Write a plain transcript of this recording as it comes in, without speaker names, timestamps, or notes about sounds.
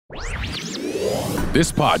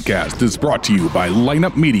This podcast is brought to you by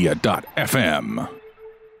lineupmedia.fm.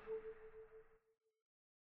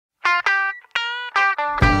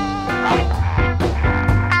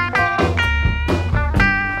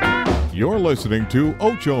 You're listening to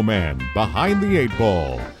Ocho Man Behind the Eight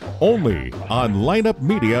Ball, only on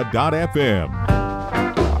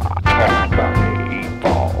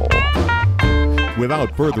lineupmedia.fm.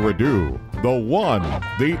 Without further ado, the one,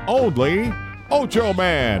 the only Ocho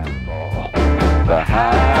Man.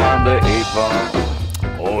 Behind the Eight Ball.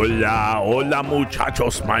 Hola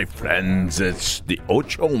muchachos, my friends. It's the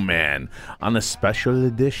Ocho Man on a special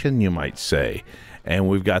edition, you might say. And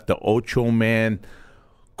we've got the Ocho Man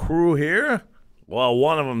crew here. Well,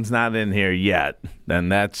 one of them's not in here yet, and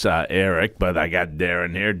that's Eric, but I got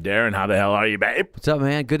Darren here. Darren, how the hell are you, babe? What's up,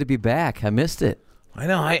 man? Good to be back. I missed it. I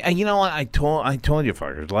know. I you know what? I told you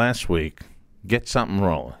fuckers last week, get something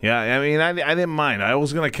rolling. Yeah, I mean, I didn't mind. I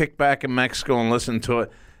was going to kick back in Mexico and listen to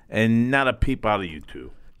it, and not a peep out of you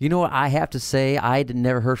two. You know what? I have to say, I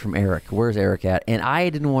never heard from Eric. Where's Eric at? And I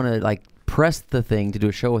didn't want to, press the thing to do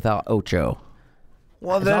a show without Ocho.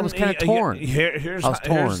 Well, then I was kind of torn. Here's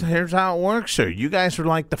how it works, sir. You guys are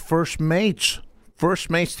like the first mates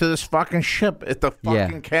to this fucking ship. If the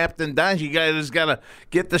fucking captain dies, you guys got to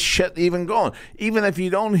get the shit even going. Even if you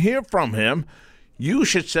don't hear from him, you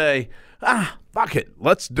should say, fuck it,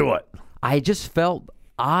 let's do it. I just felt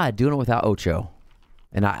odd doing it without Ocho.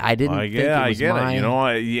 And I didn't think it was I get mine. it. You know,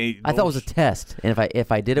 I thought it was a test. And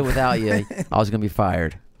if I did it without you, I was going to be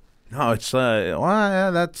fired. No, it's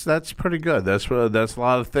that's pretty good. That's a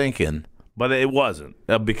lot of thinking, but it wasn't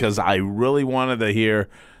because I really wanted to hear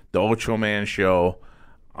the Ocho Man show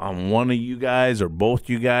on one of you guys or both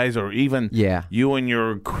you guys or even you and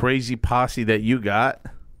your crazy posse that you got.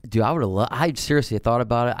 Dude, I would have I seriously thought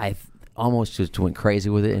about it. I almost just went crazy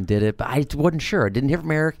with it and did it, but I wasn't sure. I didn't hear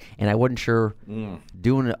from Eric, and I wasn't sure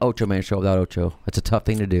doing an Ocho Man show without Ocho. That's a tough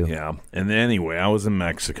thing to do. Yeah, and anyway, I was in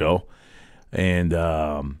Mexico, and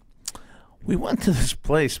we went to this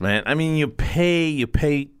place, man. I mean, you pay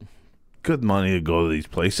good money to go to these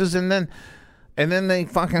places, and then they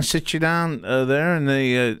fucking sit you down there, and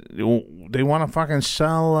they want to fucking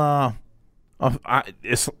sell.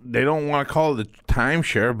 They don't want to call it a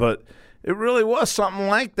timeshare, but it really was something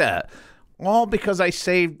like that. All because I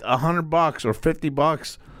saved $100 or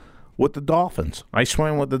 $50 with the dolphins. I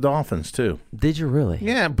swam with the dolphins too. Did you really?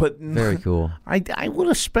 Yeah, but very cool. I would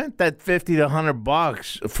have spent that $50 to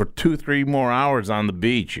 $100 for 2-3 more hours on the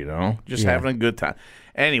beach. You know, just having a good time.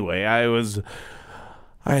 Anyway, I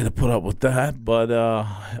had to put up with that, but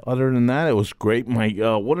other than that, it was great. My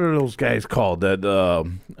what are those guys called? That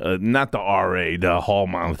not the RA, the hall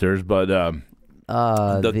monitors, but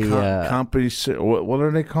companies. What are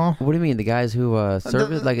they called? What do you mean? The guys who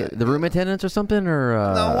serve like the room attendants or something,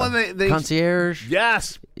 or they concierge?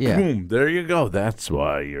 Yes. Yeah. Boom. There you go. That's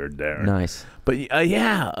why you're there. Nice. But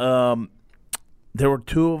there were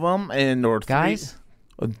two of them, and or guys.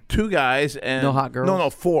 2 guys and no hot girls. No,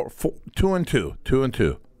 4, 2 and 2,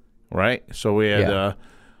 right? So we had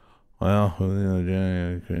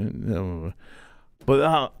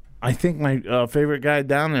but I think my favorite guy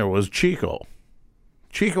down there was Chico.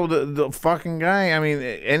 Chico, the fucking guy. I mean,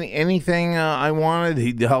 anything I wanted,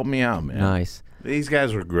 he'd help me out, man. Nice. These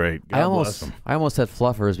guys were great. God bless them. I almost said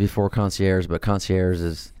fluffers before concierge, but concierge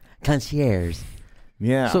is concierge.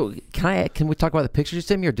 Yeah. So can we talk about the pictures you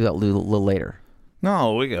sent me, or do that a little later?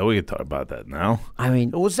 No, we can talk about that now. I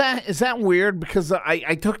mean, is that weird? Because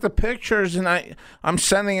I took the pictures and I'm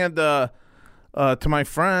sending it to my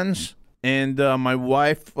friends, and my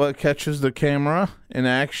wife catches the camera in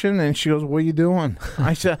action, and she goes, "What are you doing?"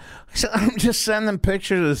 I said, "I'm just sending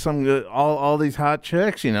pictures of some all these hot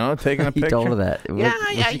chicks, you know, taking a picture." You told her that? Yeah,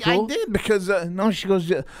 cool? I did because no, she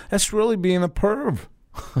goes, "That's really being a perv,"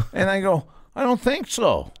 and I go, "I don't think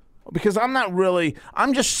so." Because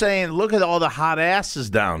I'm just saying, look at all the hot asses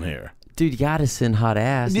down here. Dude, you got to send hot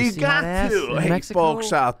ass. You got to. Hey,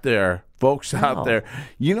 folks out there,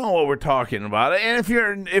 you know what we're talking about. And if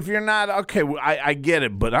you're not, okay, I get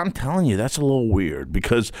it. But I'm telling you, that's a little weird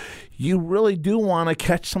because you really do want to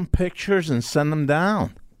catch some pictures and send them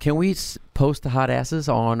down. Can we post the hot asses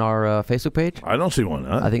on our Facebook page? I don't see why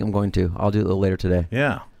not. I think I'm going to. I'll do it a little later today.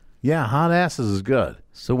 Yeah, hot asses is good.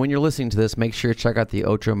 So when you're listening to this, make sure to check out the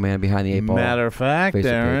Ocho Man Behind the Eight Ball. Matter of fact, Facebook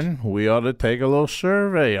Darren, page. we ought to take a little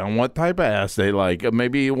survey on what type of ass they like.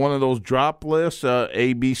 Maybe one of those drop lists,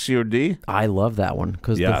 A, B, C, or D. I love that one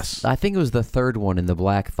because I think it was the third one in the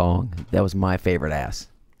black thong. That was my favorite ass.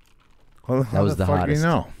 Well, that was the hottest. You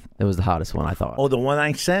know? It was the hottest one, I thought. Oh, the one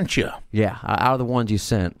I sent you. Yeah, out of the ones you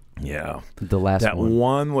sent. Yeah, the last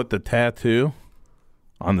one with the tattoo.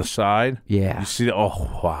 on the side. Yeah. You see,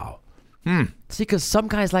 oh, wow. See, because some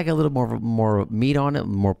guys like a little more meat on it,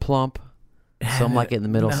 more plump. Some like it in the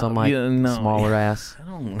middle. Some like smaller ass. I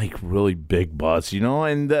don't like really big butts,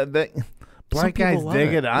 and black people guys love dig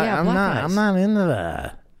it. it. Yeah, I'm black not. guys. I'm not into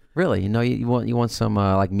that. Really, you want some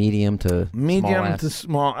like medium to Medium small ass. to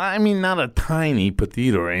small. I mean, not a tiny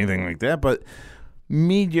petite or anything like that, but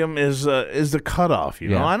medium is the cutoff.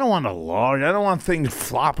 Yeah. I don't want a large. I don't want things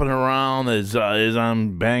flopping around as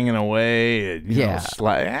I'm banging away. Yeah.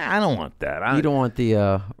 I don't want that. You don't want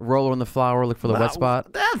the roller in the flour. Look for the wet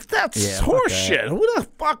spot. That's Yeah, fuck horseshit. Who the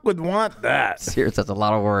fuck would want that? Serious, that's a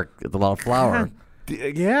lot of work. It's a lot of flour.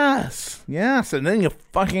 Yes, and then you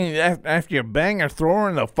fucking after you bang her, throw her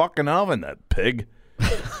in the fucking oven. That pig.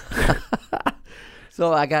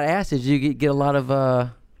 So I got to ask, did you get a lot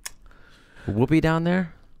of whoopee down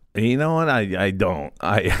there? You know what? I don't.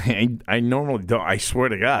 I normally don't. I swear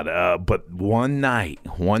to God. But one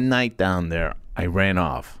night down there, I ran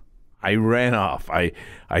off.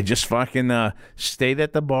 I just fucking stayed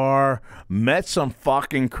at the bar, met some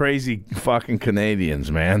fucking crazy fucking Canadians,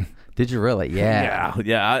 man. Did you really? Yeah.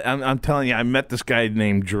 Yeah. I'm telling you, I met this guy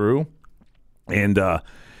named Drew, and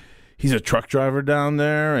he's a truck driver down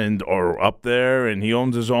there or up there, and he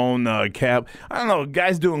owns his own cab. I don't know.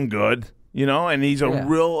 Guy's doing good, and he's a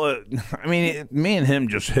real. I mean, me and him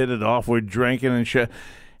just hit it off. We're drinking and shit,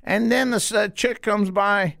 and then this chick comes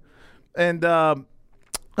by, and kind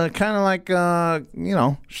of like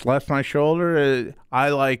slaps my shoulder. I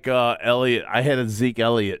like Elliot. I had a Zeke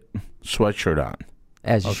Elliott sweatshirt on.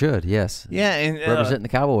 As you should, yes. Yeah, and Representing the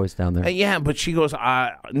Cowboys down there. yeah, but she goes,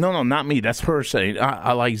 no, not me. That's her saying.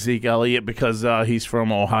 I like Zeke Elliott because he's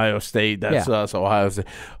from Ohio State. That's us, Ohio State.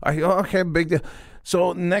 I go, okay, big deal.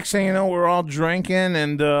 So next thing you know, we're all drinking,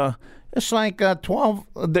 and it's like 12.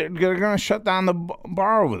 They're going to shut down the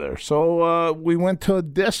bar over there. So we went to a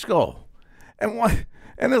disco, and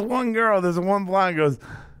this one girl, there's one blonde goes,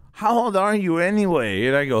 "How old are you anyway?"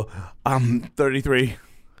 And I go, "I'm 33."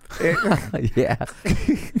 Yeah.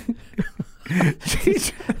 She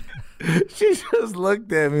just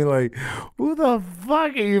looked at me like, "Who the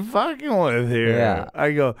fuck are you fucking with here?" Yeah.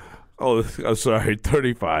 I go, "Oh, I'm sorry,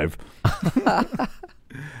 35."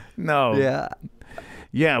 No. Yeah.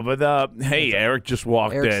 Yeah, but hey, Eric just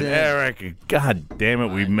walked Eric's in. in. Eric, God damn it,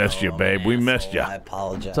 we missed you, babe. We missed you. I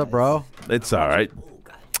apologize. What's up, bro? It's all right.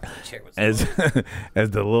 As the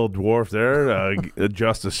little dwarf there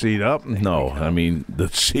adjusts the seat up. No, I mean the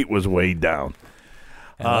seat was way down.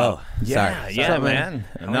 Hello. Yeah, Sorry. yeah, man.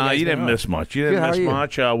 No, you didn't miss much. You didn't Good, how miss are you?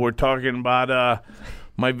 much. We're talking about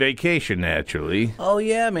my vacation, naturally. Oh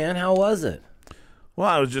yeah, man. How was it? Well,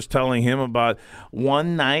 I was just telling him about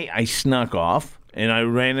one night I snuck off and I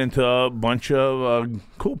ran into a bunch of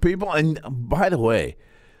cool people. And by the way,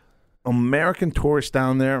 American tourists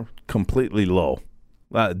down there completely low.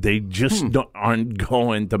 They just aren't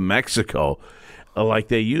going to Mexico like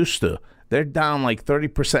they used to. They're down like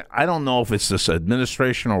 30%. I don't know if it's this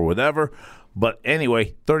administration or whatever, but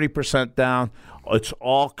anyway, 30% down. It's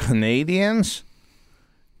all Canadians.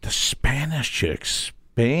 The Spanish chicks,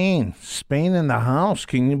 Spain in the house.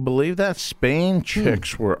 Can you believe that? Spain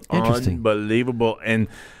chicks were Interesting. unbelievable. And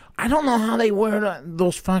I don't know how they wear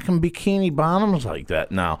those fucking bikini bottoms like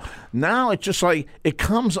that now. Now it's just like it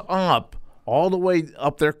comes up all the way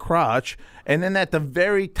up their crotch, and then at the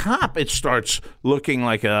very top it starts looking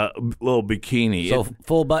like a little bikini. So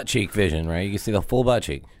full butt cheek vision, right? You can see the full butt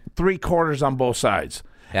cheek. 3/4 on both sides.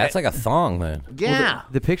 Yeah, it's like a thong, man. Yeah.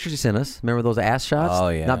 The pictures you sent us, remember those ass shots? Oh,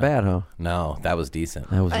 yeah. Not bad, huh? No, that was decent.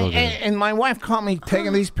 That was real good. And my wife caught me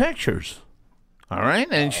taking these pictures. All right,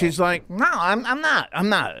 and she's like, "No, I'm not.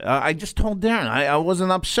 I just told Darren I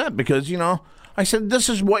wasn't upset because I said this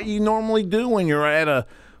is what you normally do when you're at a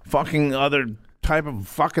fucking other type of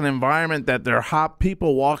fucking environment that there are hot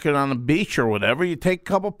people walking on the beach or whatever. You take a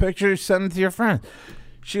couple pictures, send it to your friend."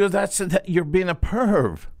 She goes, you're being a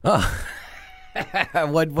perv."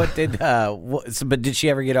 What did? But did she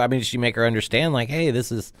ever get? I mean, did she make her understand? Like, hey,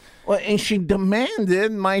 this is. Well, and she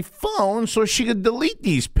demanded my phone so she could delete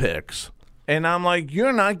these pics. And I'm like,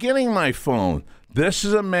 "You're not getting my phone. This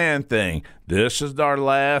is a man thing. This is our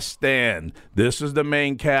last stand. This is the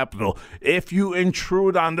main capital. If you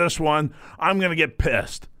intrude on this one, I'm going to get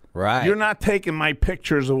pissed. Right. You're not taking my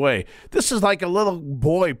pictures away." This is like a little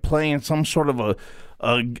boy playing some sort of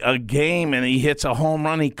a game, and he hits a home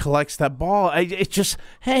run. He collects that ball. It's just,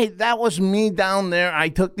 hey, that was me down there. I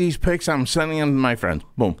took these pics. I'm sending them to my friends.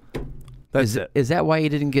 Boom. That's it. Is that why you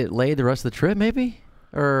didn't get laid the rest of the trip, maybe?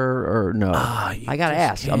 or no? I gotta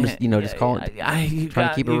ask. I'm just just calling. Trying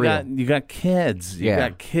to keep it real. You got kids. You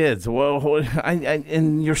got kids. Well,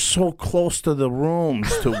 and you're so close to the rooms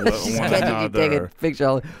to one another. Take a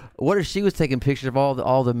picture. What if she was taking pictures of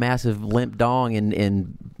all the massive limp dong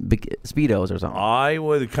in big Speedos or something? I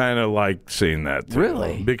would kind of like seeing that too.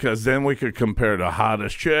 Really? Because then we could compare the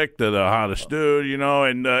hottest chick to the hottest dude,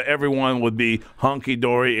 and everyone would be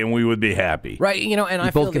hunky-dory and we would be happy. Right, and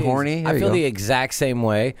I both feel get horny? There I you feel go. the exact same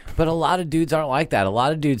way, but a lot of dudes aren't like that. A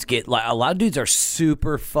lot of dudes are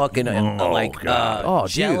super fucking God.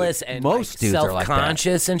 Dude, jealous and most dudes are like that.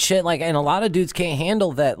 self-conscious and shit. And a lot of dudes can't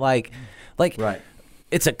handle that. Like. Right.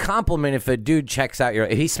 It's a compliment if a dude checks out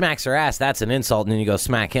if he smacks her ass, that's an insult, and then you go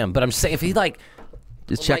smack him. But I'm saying if he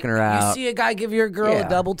just checking her out. You see a guy give your girl a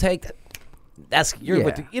double take,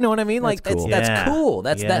 you know what I mean? That's cool. That's cool.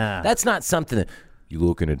 That's not something that you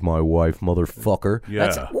looking at my wife, motherfucker. Yeah.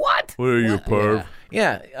 That's what? What are you, perv?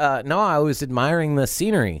 Yeah. No, I was admiring the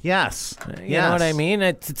scenery. Yes. You know what I mean?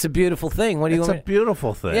 It's a beautiful thing. What do you It's want a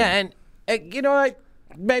beautiful thing. Yeah, and you know what?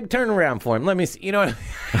 Babe, turn around for him. Let me see. You know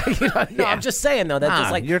what? No, I'm just saying though. That's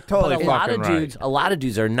just like you're totally but a lot of fucking right. dudes. A lot of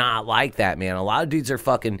dudes are not like that, man. A lot of dudes are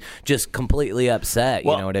fucking just completely upset.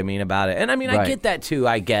 You know what I mean about it? And I mean, I Right. get that too,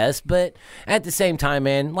 I guess. But at the same time,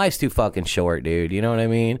 man, life's too fucking short, dude. You know what I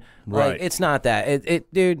mean? Right. Like, it's not that.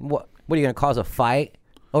 Dude. What are you gonna cause a fight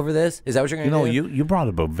over this? Is that what you're gonna do? You brought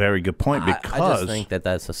up a very good point because I just think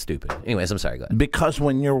that's so stupid. Anyways, I'm sorry. Go ahead. Because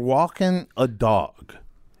when you're walking a dog,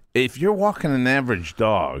 if you're walking an average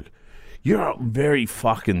dog, you're very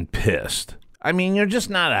fucking pissed. I mean, you're just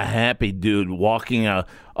not a happy dude walking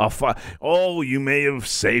you may have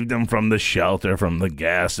saved him from the shelter, from the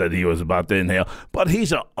gas that he was about to inhale, but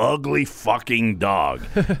he's an ugly fucking dog.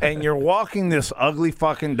 And you're walking this ugly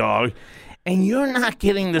fucking dog, and you're not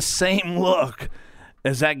getting the same look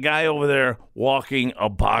as that guy over there walking a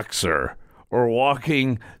boxer. Or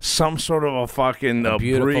walking some sort of a fucking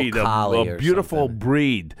beautiful breed, collie a or beautiful something.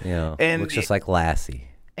 breed. Yeah, and looks just like Lassie.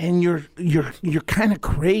 And you're kind of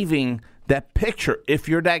craving that picture. If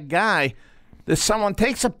you're that guy, that someone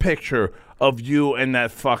takes a picture of you and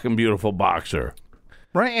that fucking beautiful boxer,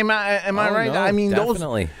 right? Am I right? No, I mean,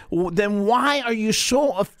 definitely. Then why are you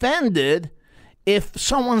so offended if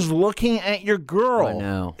someone's looking at your girl? I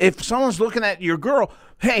know. If someone's looking at your girl,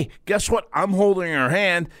 hey, guess what? I'm holding her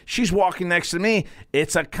hand. She's walking next to me.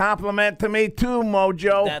 It's a compliment to me too,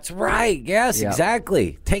 Mojo. That's right. Yes, Yeah.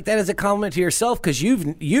 exactly. Take that as a compliment to yourself because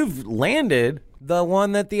you've landed the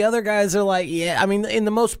one that the other guys are like, yeah. I mean, in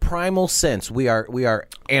the most primal sense, we are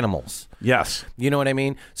animals. Yes. You know what I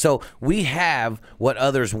mean? So we have what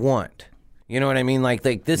others want. You know what I mean? Like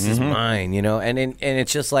this is mine. And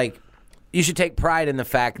it's just like you should take pride in the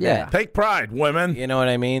fact that Take pride, women. you know what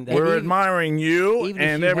I mean. We're admiring you even if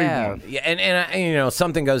and you everyone. have- Yeah, and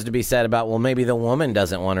something goes to be said about maybe the woman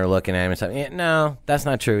doesn't want her looking at him or something. Yeah, no, that's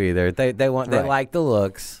not true either. They like the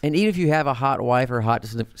looks. And even if you have a hot wife or hot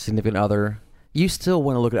significant other, you still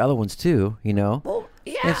want to look at other ones too. Well,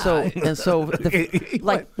 yeah. And so,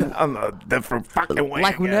 like on a different fucking way.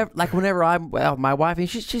 again. whenever my wife, and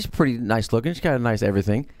she's pretty nice looking. She's got a nice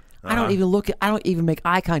everything. I don't even make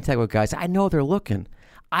eye contact with guys. I know they're looking.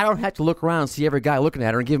 I don't have to look around and see every guy looking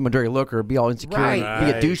at her and give him a dirty look or be all insecure and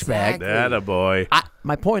be a douchebag. That boy.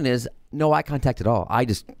 My point is, no eye contact at all. I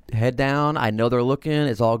just head down. I know they're looking.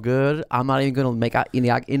 It's all good. I'm not even going to make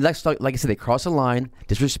any eye. Unless, like I said, they cross a line,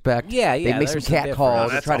 disrespect. Yeah, They make some there's a cat difference. calls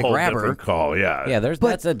to That's try a to whole grab her. different call. Yeah. Yeah,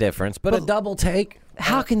 that's a difference. But a double take.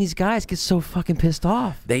 How can these guys get so fucking pissed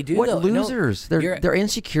off? They do, What though. No, losers? you're- They're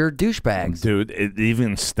insecure douchebags. Dude, it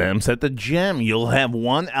even stems at the gym. You'll have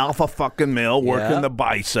one alpha fucking male working Yeah. the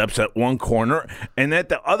biceps at one corner, and at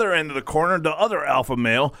the other end of the corner, the other alpha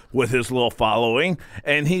male with his little following,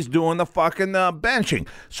 and he's doing the fucking benching.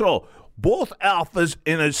 So both alphas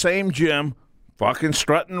in the same gym, fucking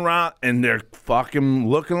strutting around, and they're fucking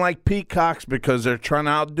looking like peacocks because they're trying to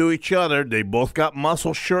outdo each other. They both got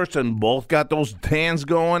muscle shirts and both got those tans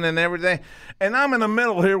going and everything. And I'm in the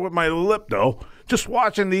middle here with my lipdo, just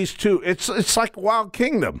watching these two. It's like Wild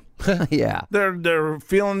Kingdom. Yeah. They're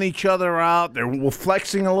feeling each other out. They're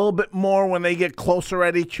flexing a little bit more when they get closer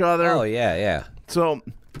at each other. Oh yeah. So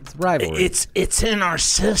It's rivalry. it's in our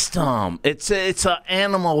system. It's a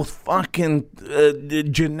animal fucking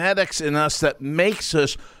genetics in us that makes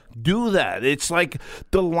us do that. It's like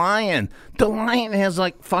the lion. The lion has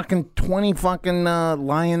like fucking 20 fucking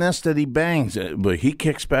lioness that he bangs, but he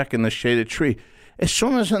kicks back in the shaded tree. As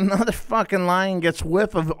soon as another fucking lion gets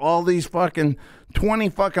whiff of all these fucking 20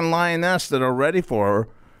 fucking lioness that are ready for her,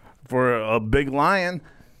 for a big lion,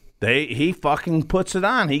 He fucking puts it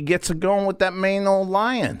on. He gets it going with that Maine old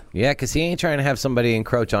lion. Yeah, because he ain't trying to have somebody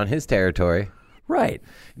encroach on his territory. Right.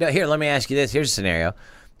 Now, here, let me ask you this. Here's a scenario.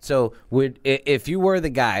 So, if you were the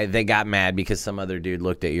guy that got mad because some other dude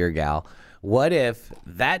looked at your gal, what if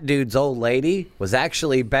that dude's old lady was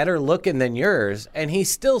actually better looking than yours and he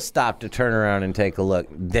still stopped to turn around and take a look?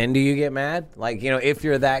 Then do you get mad? Like, if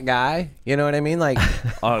you're that guy, you know what I mean? Like,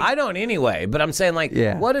 I don't anyway, but I'm saying, like,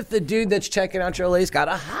 what if the dude that's checking out your old lady's got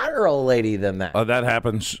a hotter old lady than that? That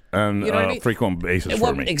happens on a frequent basis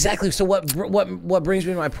for me. Exactly. So what brings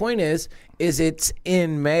me to my point is it's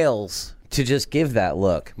in males to just give that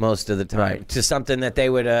look most of the time to something that they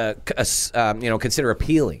would consider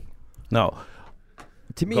appealing. No.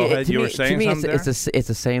 To me, Go ahead. You were saying something there? It's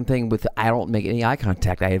the same thing with I don't make any eye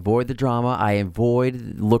contact. I avoid the drama. I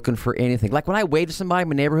avoid looking for anything. Like when I wave to somebody in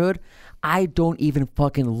my neighborhood, I don't even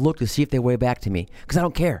fucking look to see if they wave back to me because I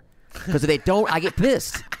don't care. Because if they don't, I get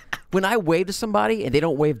pissed. When I wave to somebody and they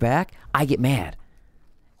don't wave back, I get mad.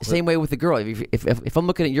 Same way with the girl. If I'm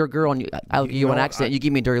looking at your girl and I look at you on accident, you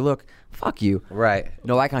give me a dirty look, fuck you. Right.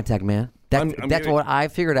 No eye contact, man. That's what I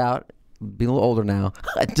figured out. Being a little older now,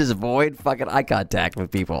 just avoid fucking eye contact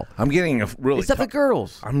with people. I'm getting except the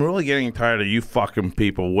girls. I'm really getting tired of you fucking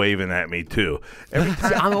people waving at me too. Every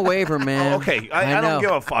time I'm a waver, man. Okay, I don't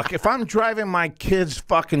give a fuck. If I'm driving my kid's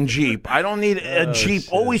fucking Jeep, I don't need a Jeep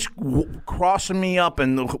always crossing me up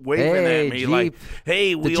and waving at me Jeep. like,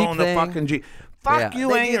 "Hey, we Jeep own thing. the fucking Jeep." Fuck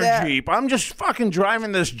you and your Jeep. I'm just fucking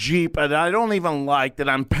driving this Jeep that I don't even like that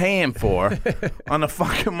I'm paying for on a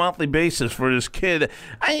fucking monthly basis for this kid.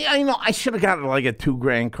 I should have got like a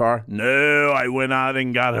 $2,000 car. No, I went out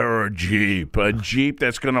and got her a Jeep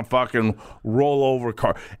that's gonna fucking roll over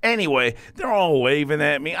car. Anyway, they're all waving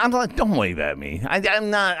at me. I'm like, don't wave at me. I'm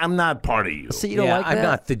not part of you. So you don't like that? I'm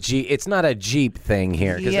not the Jeep. It's not a Jeep thing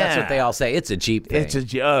here because that's what they all say. It's a Jeep thing. It's a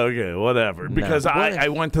Jeep. Oh, okay, whatever. Because I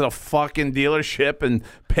went to the fucking dealership and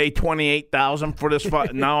pay $28,000 for this.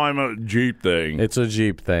 Now I'm a Jeep thing. It's a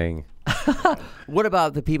Jeep thing. What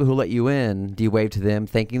about the people who let you in? Do you wave to them,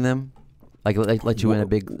 thanking them? Like let you in a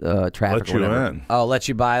big traffic Let or whatever? you in. Oh, let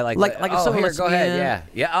you buy like if someone lets go me ahead. in,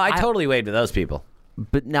 Yeah. I totally wave to those people.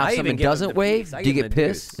 But now I if even someone give them doesn't the wave, peace. I do you give get them the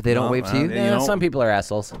pissed juice. if they don't No, wave to you? You know, Some people are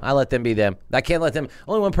assholes. I let them be them. I can't let them.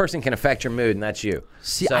 Only one person can affect your mood, and that's you.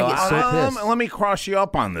 See, I get so pissed. Let me cross you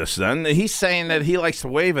up on this then. He's saying that he likes to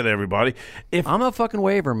wave at everybody. I'm a fucking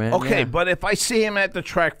waver, man. Okay, yeah. but if I see him at the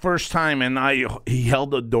track first time and he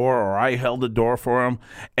held the door or I held the door for him,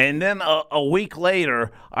 and then a week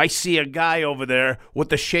later I see a guy over there with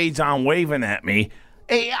the shades on waving at me,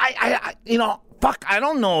 hey, fuck, I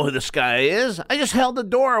don't know who this guy is. I just held the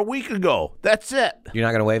door a week ago. That's it. You're not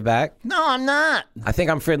going to wave back? No, I'm not. I think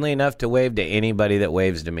I'm friendly enough to wave to anybody that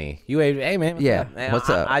waves to me. You wave, hey, man. What's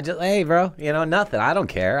up? I just, hey, bro. Nothing. I don't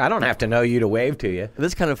care. I don't have to know you to wave to you. This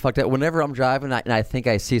is kind of fucked up. Whenever I'm driving and I think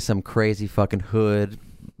I see some crazy fucking hood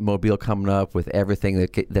mobile coming up with everything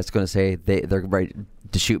that's going to say they're ready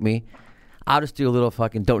to shoot me, I'll just do a little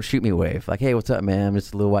fucking don't shoot me wave. Like, hey, what's up, man? I'm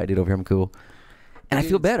just a little white dude over here. I'm cool. And I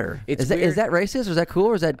feel better. Is that racist or is that cool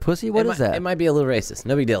or is that pussy? What is that? It might be a little racist.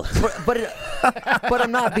 No big deal. but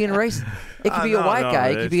I'm not being racist. It could be a white guy.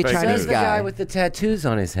 It could be a Chinese Says the guy. guy with the tattoos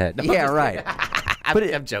on his head. No, Yeah, right.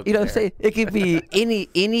 I'm joking. Say it could be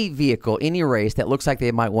any vehicle, any race that looks like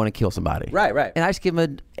they might want to kill somebody. Right. And I just give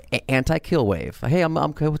them an anti-kill wave. Hey, I'm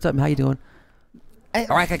okay. What's up? How you doing?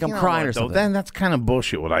 Or act like I'm crying or something. Then that's kind of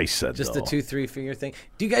bullshit what I said. Just the 2-3 finger thing.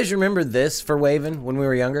 Do you guys remember this for waving when we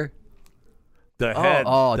were younger? The head,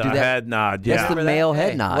 head nod. Yeah, that's the male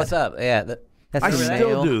head nod. What's up? Yeah. That's I the still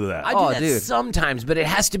male. do that. I do that sometimes, but it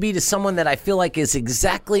has to be to someone that I feel like is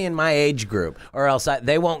exactly in my age group, or else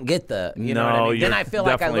they won't get the. You know what I mean? Then I feel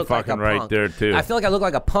like I look like a right punk. there too. I feel like I look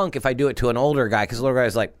like a punk if I do it to an older guy, because the older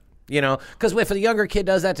guy's like, because if a younger kid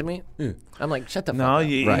does that to me, I'm like, shut the fuck up. No,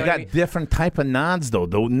 you got different type of nods though.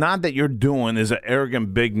 The nod that you're doing is an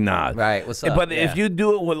arrogant big nod. Right. What's up? But if you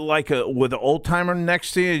do it with an old timer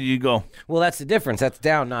next to you, you go. Well, that's the difference. That's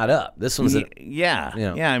down, not up. This one's Yeah.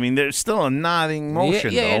 I mean, there's still a nodding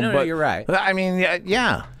motion. No, you're right. I mean,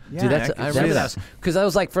 yeah. Dude, I remember that because I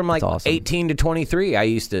was like from like awesome. 18 to 23. I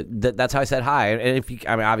used to. That's how I said hi. And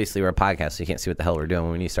obviously we're a podcast, so you can't see what the hell we're doing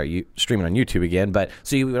when we need to start streaming on YouTube again. But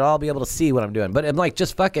so you would all be able to see what I'm doing. But I'm like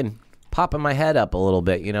just fucking popping my head up a little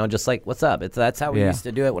bit, just like what's up. That's how we used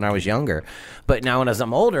to do it when I was younger. But now as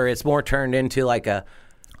I'm older, it's more turned into like a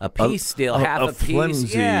piece deal, half a piece.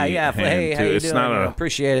 Flimsy Yeah. Hey, how you it's doing? not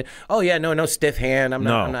Appreciate it. Oh yeah, no stiff hand. I'm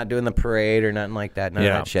not doing the parade or nothing like that. None of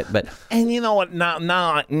that shit. But and you know what?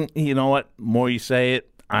 Now you know what? More you say it,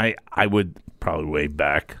 I would probably wave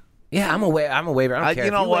back. Yeah, I'm a waiver. I don't care.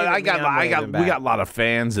 You know If what? wave at me, I'm We got a lot of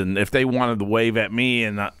fans, and if they wanted to wave at me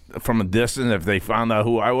and from a distance, if they found out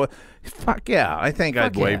who I was, fuck yeah, I think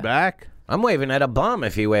I'd yeah. wave back. I'm waving at a bum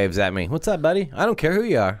if he waves at me. What's up, buddy? I don't care who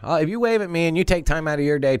you are. If you wave at me and you take time out of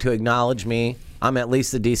your day to acknowledge me, I'm at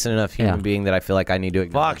least a decent enough human being that I feel like I need to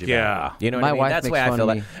acknowledge Fuck you. yeah. You know what My I mean? wife That's the makes way I fun feel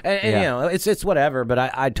of like. me. And Yeah. you know, it's whatever, but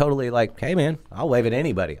I totally like, hey, man, I'll wave at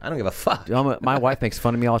anybody. I don't give a fuck. My wife makes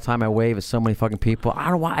fun of me all the time. I wave at so many fucking people. I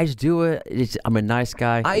don't know why. I just do it. I'm a nice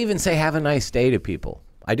guy. I even say have a nice day to people.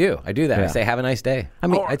 I do that. Yeah. I say have a nice day. I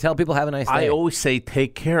mean, I tell people have a nice day. I always say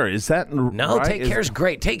take care. Is that No, right? take care is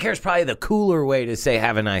great. Take care is probably the cooler way to say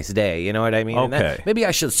have a nice day. You know what I mean? And Okay. maybe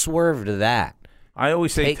I should swerve to that. I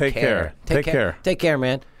always say take care. Take care. Take care,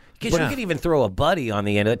 man. Because you could even throw a buddy on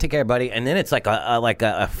the end of it. Take care, buddy. And then it's like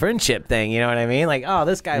a friendship thing. You know what I mean? Like, oh,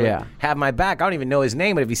 this guy would have my back. I don't even know his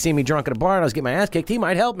name, but if he see me drunk at a bar and I was getting my ass kicked, he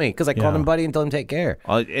might help me because I called him buddy and told him take care.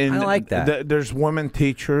 And I like that. There's women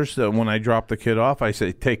teachers that when I drop the kid off, I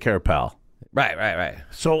say take care, pal. Right.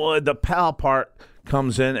 So the pal part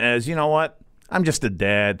comes in as, you know what? I'm just a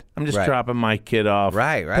dad. I'm just Right. dropping my kid off.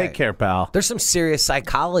 Right. Take care, pal. There's some serious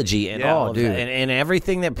psychology in Yeah. all Oh, of dude. that. And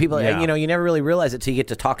everything that people, Yeah. you know, you never really realize it till you get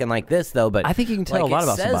to talking like this, though. But I think you can tell a lot it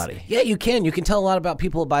about somebody. Yeah, you can. You can tell a lot about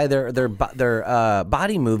people by their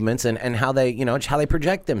body movements and how they, you know, how they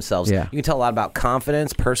project themselves. Yeah. You can tell a lot about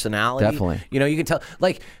confidence, personality. Definitely. You know, you can tell,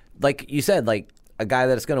 like you said, like, a guy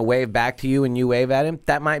that's going to wave back to you and you wave at him,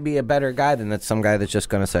 that might be a better guy than that some guy that's just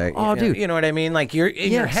going to say, Oh, dude. you know what I mean? Like you're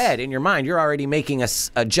in your head, in your mind, you're already making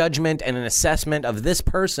a judgment and an assessment of this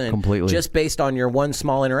person Completely. just based on your one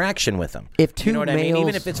small interaction with them. If two you know what I mean? Even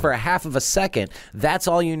males- if it's for a half of a second, that's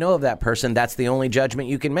all you know of that person. That's the only judgment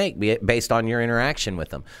you can make based on your interaction with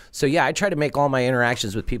them. So yeah, I try to make all my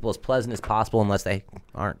interactions with people as pleasant as possible unless they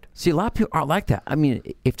aren't. See, a lot of people aren't like that. I mean,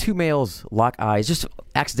 if two males lock eyes, just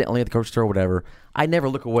accidentally at the grocery store or whatever, I never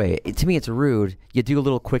look away. To me, it's rude. You do a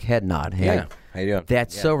little quick head nod. Hey, Yeah. How you doing?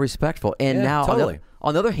 That's so respectful. And Yeah, now, totally.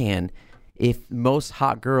 on the other hand, if most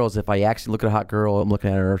hot girls, if I actually look at a hot girl, I'm looking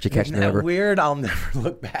at her, if she catches me, Isn't that whatever, weird? I'll never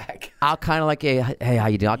look back. I'll kind of like, hey, how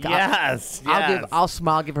you doing? I'll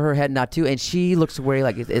smile, give her a head nod too, and she looks away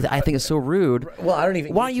like I think it's so rude. Well, I don't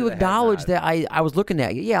even. Why get don't you to the head acknowledge nod. that I was looking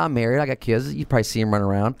at you? Yeah, I'm married. I got kids. You probably see them running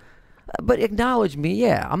around. But acknowledge me.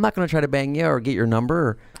 Yeah, I'm not going to try to bang you or get your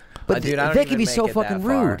number. But Dude, I don't they even can be make so it fucking that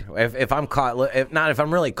far. rude. If I'm caught, if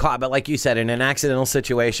I'm really caught, but like you said, in an accidental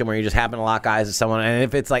situation where you just happen to lock eyes with someone, and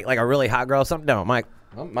if it's like a really hot girl or something, no, my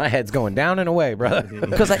head's going down and away, brother.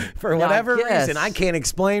 Because for whatever reason, I can't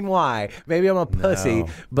explain why. Maybe I'm a pussy,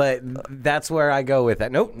 but that's where I go with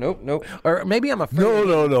that. Nope. Or maybe I'm afraid.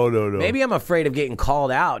 No. Maybe I'm afraid of getting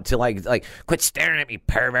called out to like quit staring at me,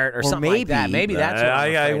 pervert, or something like that. Maybe that's what I'm I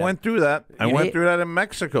afraid of. went through that. I went through that in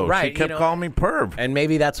Mexico. Right, She kept you know, calling me perv. And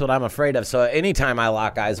maybe that's what I'm afraid of. So anytime I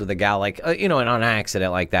lock eyes with a gal, like, and on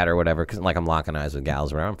accident like that or whatever, because like I'm locking eyes with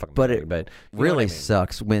gals where I'm fucking But married, it but you know really what I mean.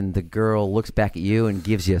 sucks when the girl looks back at you and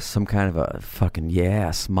gives you some kind of a fucking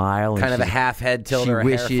smile. And Kind of a she's- half head tilt She or a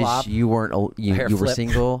hair wishes flop. you weren't Hair you were flip.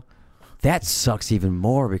 single. That sucks even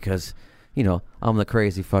more because I'm the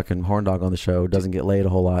crazy fucking horn dog on the show. Doesn't get laid a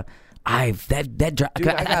whole lot. Dude, I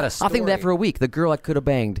got a I'll think of that story. for a week. The girl I could have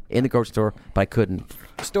banged in the grocery store, but I couldn't.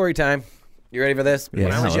 Story time. You ready for this? Yeah,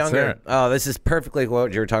 when I was let's hear younger, it. oh, this is perfectly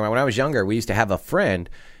what you were talking about. When I was younger, we used to have a friend,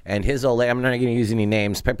 and his old lady, I'm not going to use any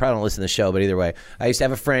names, probably don't listen to the show, but either way, I used to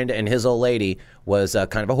have a friend, and his old lady was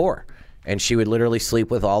kind of a whore. And she would literally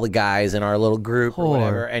sleep with all the guys in our little group or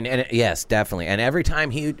whatever. And yes, definitely. And every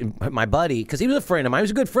time my buddy, because he was a friend of mine, he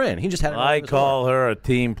was a good friend. He just had. I call her a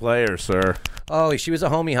team player, sir. Oh, she was a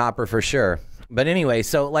homie hopper for sure. But anyway,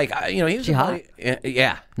 so like he was She a hot? buddy,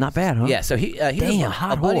 yeah. Not bad, huh? Yeah, so he was Damn, a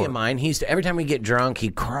hot buddy whore. of mine. He used to, every time we get drunk,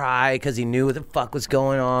 he'd cry because he knew what the fuck was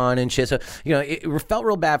going on and shit. So it felt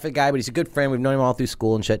real bad for the guy, but he's a good friend. We've known him all through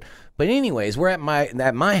school and shit. But anyways, we're at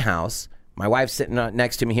my house. My wife's sitting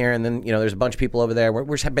next to me here, and then there's a bunch of people over there. We're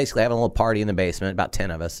basically having a little party in the basement, about 10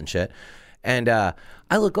 of us and shit. And I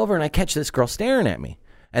look over and I catch this girl staring at me.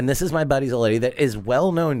 And this is my buddy's old lady that is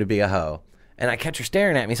well known to be a hoe. And I catch her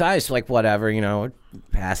staring at me. So I was like, whatever,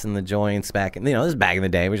 passing the joints back. And, this is back in the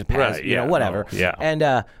day. We just passed, Right, yeah, whatever. oh, yeah. And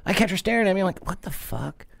I catch her staring at me. I'm like, what the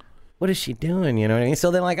fuck? What is she doing? You know what I mean? So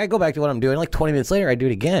then, I go back to what I'm doing. Like 20 minutes later, I do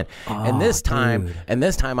it again. And this time,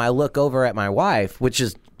 I look over at my wife, which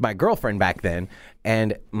is my girlfriend back then.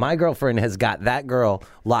 And my girlfriend has got that girl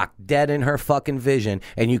locked dead in her fucking vision,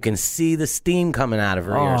 and you can see the steam coming out of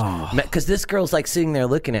her ears. Because this girl's like sitting there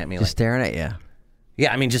looking at me, Just staring at you.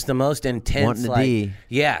 Yeah, I mean, just the most intense. Wanting to like, D.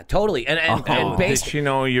 Yeah, totally. And Did based, she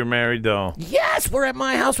know you're married though? yes, we're at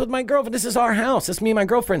my house with my girlfriend. This is our house. This is me and my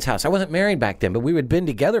girlfriend's house. I wasn't married back then, but we had been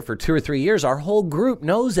together for 2 or 3 years. Our whole group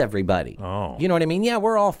knows everybody. Oh. You know what I mean? Yeah,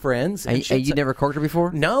 we're all friends. And shit, you so- never courted her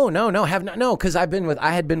before? No, because I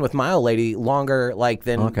had been with my old lady longer, like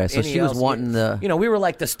than. Okay, so any she was else. wanting the- You know, we were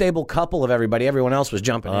like the stable couple of everybody. Everyone else was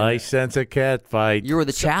jumping in. I sense a cat fight. You were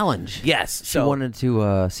the challenge. Yes, She so wanted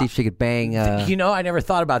to see if she could bang. you know, I never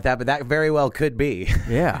thought about that, but that very well could be.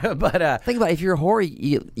 Yeah. But Think about it, if you're a whore,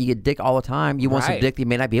 you get dick all the time. You want some Right. dick that you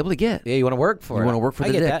may not be able to get. yeah, you want to work for it. You wanna work for I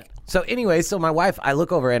the get dick. that. So anyway, so my wife, I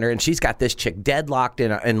look over at her and she's got this chick deadlocked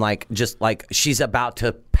in like just like she's about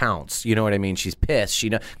to pounce. You know what I mean? She's pissed. She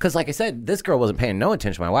know because like I said, this girl wasn't paying no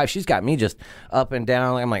attention to my wife. She's got me just up and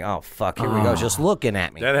down. I'm like, oh fuck, here we go, just looking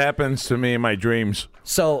at me. That happens to me in my dreams.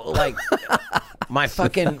 So like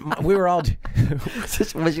we were all.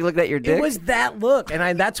 Was she looking at your dick? It was that look,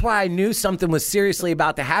 and that's why I knew something was seriously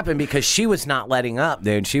about to happen because she was not letting up,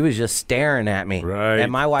 dude. She was just staring at me, Right.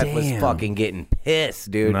 And my wife was Damn. fucking getting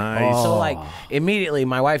pissed, dude. Nice. So like immediately,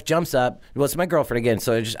 my wife jumps up. Well, it's my girlfriend again,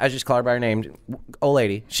 so I just call her by her name, old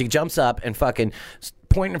lady. She jumps up and fucking.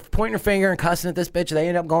 Pointing her finger and cussing at this bitch. They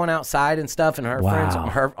end up going outside and stuff, and her friends,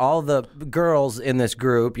 all the girls in this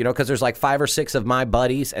group, you know, because there's like 5 or 6 of my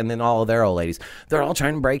buddies, and then all of their old ladies. They're all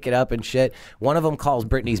trying to break it up and shit. One of them calls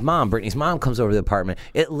Brittany's mom. Brittany's mom comes over to the apartment.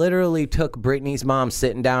 It literally took Brittany's mom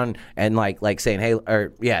sitting down and like saying, hey,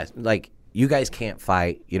 or yeah, like. You guys can't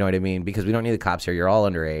fight, you know what I mean? Because we don't need the cops here. You're all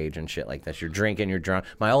underage and shit like this. You're drinking, you're drunk.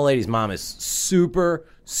 My old lady's mom is super,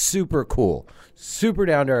 super cool. Super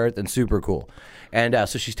down to earth and super cool. And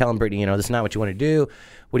so she's telling Brittany, you know, this is not what you want to do.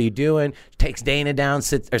 What are you doing? Takes Dana down,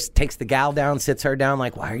 takes the gal down, sits her down,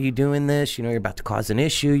 like, why are you doing this? You know, you're about to cause an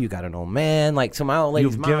issue. You got an old man. Like, so my old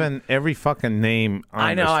lady's You've mom. given every fucking name on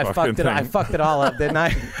I know, this I fucking fucked it. thing. I fucked it all up, didn't I?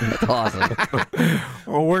 That's awesome.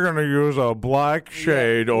 Well, we're going to use a black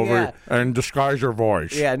shade over and disguise your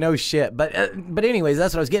voice. Yeah, no shit. But anyways,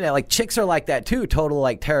 that's what I was getting at. Like chicks are like that too, total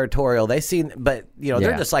like territorial. They see, but you know,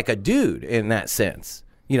 they're Yeah. just like a dude in that sense.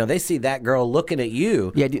 You know, they see that girl looking at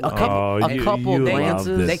you. Yeah, dude, a couple you love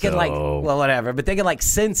glances. They could like, So- well, whatever, but they could like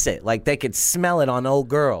sense it. Like they could smell it on old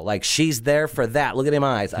girl. Like she's there for that. Look at them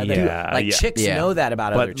eyes. Like chicks Yeah. know that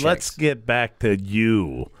about other But chicks. let's get back to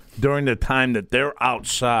you during the time that they're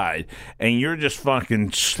outside and you're just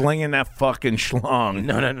fucking slinging that fucking schlong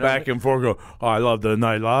back and forth. Go, oh, I love the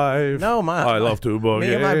nightlife. No, I love to boogie.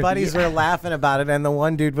 Me and my buddies were laughing about it, and the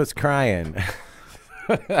one dude was crying.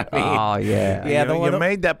 Oh, yeah. Yeah, the you one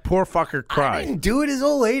made that poor fucker I cry. didn't do it. His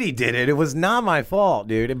old lady did it. It was not my fault,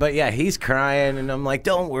 dude. But yeah, he's crying, and I'm like,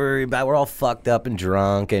 don't worry about it. We're all fucked up and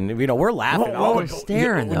drunk, and you know we're laughing. We're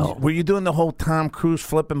staring, though. Were you doing the whole Tom Cruise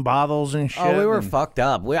flipping bottles and shit? Oh, we were And- fucked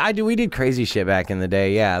up. We did crazy shit back in the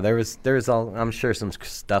day. Yeah, there was all, I'm sure some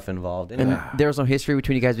stuff involved. Anyway. And there was no history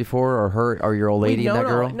between you guys before, or her, or your old lady and that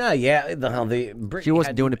girl? No, yeah. The Brittany She wasn't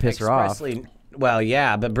had doing to piss her off. expressly- Well,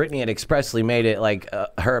 yeah, but Brittany had expressly made it like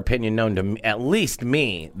her opinion known to at least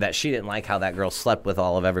me that she didn't like how that girl slept with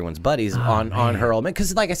all of everyone's buddies on her old man.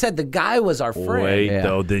 Because, like I said, the guy was our friend. Wait, Yeah.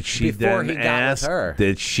 though, did she Before then he got with ask? her.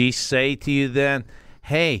 Did she say to you then,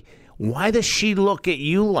 "Hey, why does she look at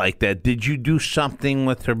you like that? Did you do something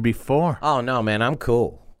with her before?" Oh no, man, I'm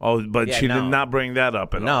cool. Oh, but Yeah, she no. did not bring that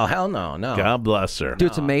up at all. No, hell no, no. God bless her. Dude,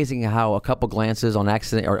 it's amazing how a couple glances on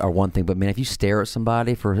accident are one thing, but man, if you stare at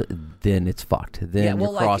somebody then it's fucked. Then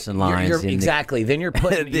you're crossing lines. You're, and exactly. Then you're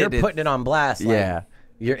putting putting it on blast. Like, Yeah.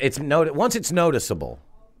 once it's noticeable,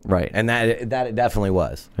 right. and that it definitely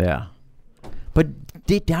was. Yeah. But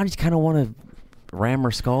deep down, you just kind of want to ram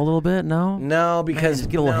her skull a little bit, no? No, because just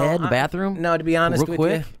get a little head in the bathroom? No, to be honest Real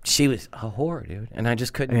with you, quick? she was a whore, dude, and I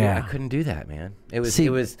just couldn't. Yeah. I couldn't do that, man. It was. See- it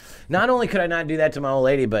was. Not only could I not do that to my old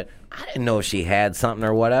lady, but I didn't know if she had something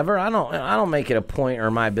or whatever. I don't make it a point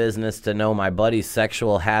or my business to know my buddy's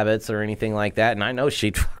sexual habits or anything like that, and I know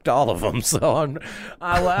she fucked all of them. So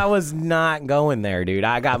I was not going there, dude.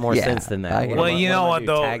 I got more Yeah, sense than that. I- What Well, am I- you know am I what do,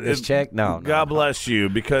 though? Tag this chick? No. God bless you,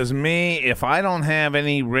 because me, if I don't have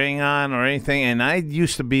any ring on or anything, and I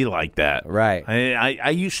used to be like that. Right. I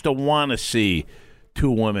used to want to see two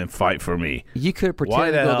women fight for me. You could Why pretend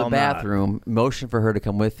to the go to hell the not? bathroom, motion for her to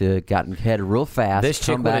come with you, gotten head real fast. This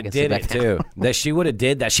chick come would back have and sit did it back down. too. That she would have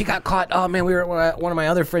did that. She got caught. Oh man, we were at one of my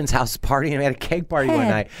other friends' house partying. We had a cake party one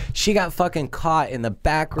night. She got fucking caught in the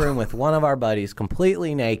back room with one of our buddies,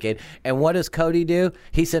 completely naked. And what does Cody do?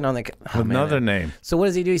 He's sitting on the Another name. So what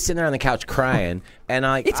does he do? He's sitting there on the couch crying.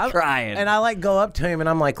 And He's crying. And I like go up to him and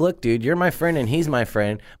I'm like, look, dude, you're my friend and he's my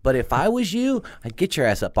friend. But if I was you, I'd get your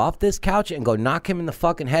ass up off this couch and go knock him in the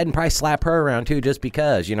fucking head and probably slap her around too, just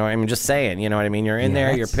because. You know what I mean? Just saying. You know what I mean? You're in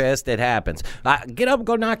there, you're pissed, it happens. Get up and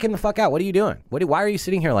go knock him the fuck out. What are you doing? Why are you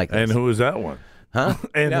sitting here like this? And who was that one? Huh?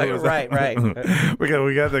 And No, who you're was right. we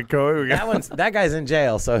got the code. That guy's in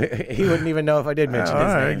jail, so he wouldn't even know if I did mention All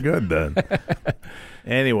his right, name. good then.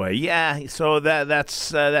 Anyway, yeah. So that's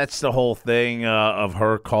the whole thing of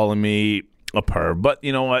her calling me a perv. But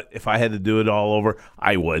you know what? If I had to do it all over,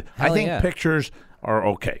 I would. Hell I think yeah. pictures are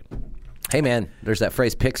okay. Hey, man, there's that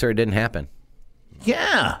phrase, pics or it didn't happen.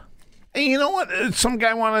 Yeah. And you know what? Some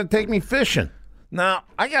guy wanted to take me fishing. Now,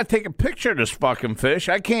 I got to take a picture of this fucking fish.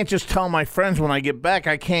 I can't just tell my friends when I get back.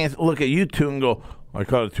 I can't look at you two and go, I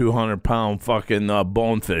caught a 200-pound fucking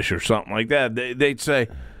bonefish or something like that. They'd say,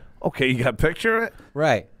 okay, you got a picture of it?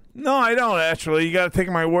 Right. No, I don't, actually. You got to take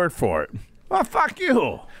my word for it. Well, fuck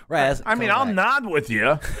you. Right. I mean, I'll nod with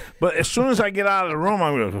you, but as soon as I get out of the room,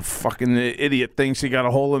 I'm going to fucking idiot thinks he got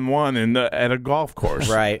a hole-in-one at a golf course.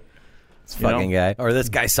 Right. This fucking guy. Or this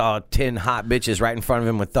guy saw 10 hot bitches right in front of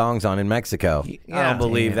him with thongs on in Mexico. I don't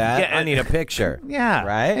believe that. Yeah. I need a picture. Yeah.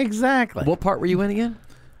 Right? Exactly. What part were you in again?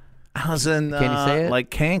 I was in Can you say it?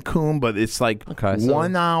 like Cancun, but it's like Okay, so-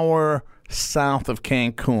 1 hour south of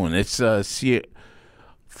Cancun. It's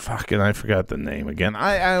fucking I forgot the name again.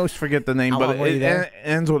 I always forget the name, How but long were you there? it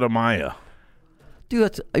ends with a Maya.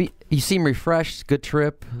 Dude, you seem refreshed. Good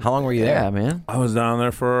trip. How long were you there? Yeah, man. I was down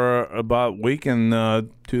there for about a week and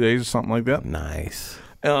 2 days or something like that. Nice.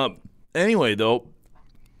 Anyway, though,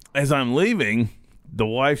 as I'm leaving, the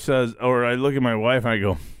wife says, or I look at my wife and I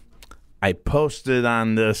go, I posted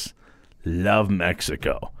on this Love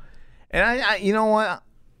Mexico. And I you know what,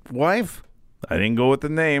 wife? I didn't go with the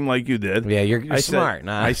name like you did. Yeah, you're smart.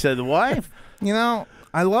 Nah. I said, wife, you know,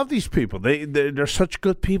 I love these people. They're such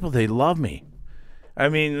good people. They love me. I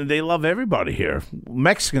mean, they love everybody here.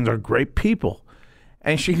 Mexicans are great people.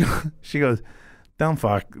 And she goes, dumb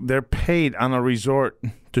fuck, they're paid on a resort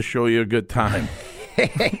to show you a good time.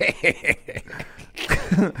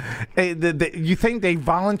 Hey, you think they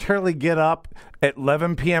voluntarily get up at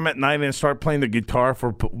 11 p.m. at night and start playing the guitar for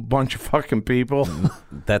a bunch of fucking people?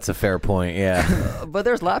 That's a fair point, yeah. But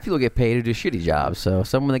there's a lot of people who get paid who do shitty jobs. So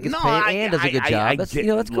someone that gets paid and does a good job,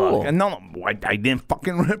 that's cool. No, I didn't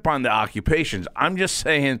fucking rip on the occupations. I'm just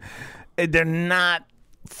saying they're not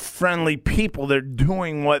friendly people. They're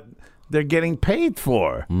doing what they're getting paid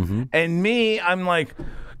for. Mm-hmm. And me, I'm like,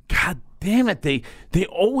 God damn it. They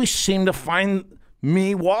always seem to find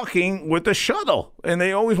me walking with the shuttle, and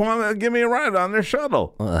they always want to give me a ride on their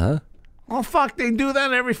shuttle. Uh-huh. Oh, fuck, they do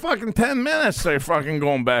that every fucking 10 minutes. They're fucking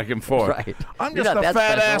going back and forth. Right. I'm You're just not a that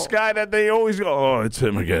fat-ass special. guy that they always go, oh, it's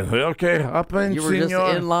him again. Okay, up in You were just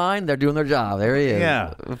in line. They're doing their job. There he is.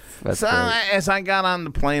 Yeah. That's So great. as I got on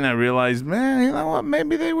the plane, I realized, man, you know what?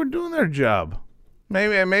 Maybe they were doing their job.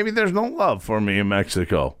 Maybe there's no love for me in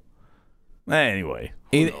Mexico. Anyway.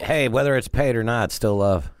 Hey, whether it's paid or not, still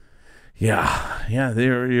love. Yeah,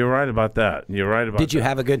 you're right about that. You're right about that. Did you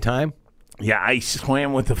have a good time? Yeah, I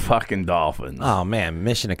swam with the fucking dolphins. Oh, man,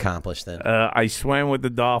 mission accomplished then. I swam with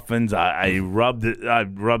the dolphins. I rubbed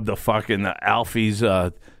the fucking Alfie's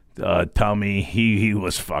tummy. He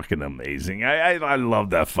was fucking amazing. I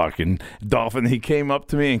love that fucking dolphin. He came up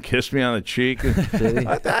to me and kissed me on the cheek.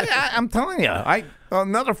 I'm telling you,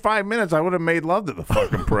 another 5 minutes, I would have made love to the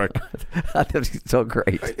fucking prick. That's so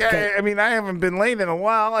great. Yeah, I mean, I haven't been laid in a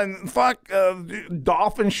while, and fuck,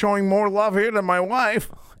 dolphin showing more love here than my wife.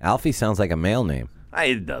 Alfie sounds like a male name.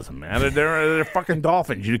 It doesn't matter. They're fucking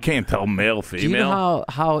dolphins. You can't tell male, female. Do you know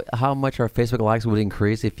how much our Facebook likes would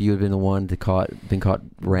increase if you had been the one to been caught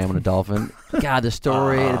ramming a dolphin? God, the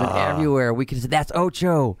story would have been everywhere. We could say that's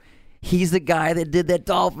Ocho. He's the guy that did that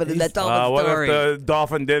dolphin in that dolphin what story. if the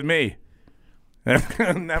dolphin did me?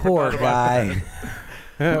 Never Poor thought about guy.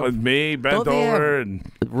 that. With me bent Don't they over have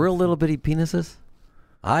and real little bitty penises?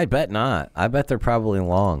 I bet not. I bet they're probably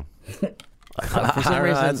long. For some I don't know,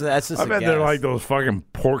 reason, that's just I a bet they're guess. like those fucking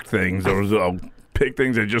pork things, those pig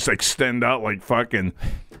things that just extend out like fucking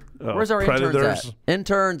where's our predators. interns at?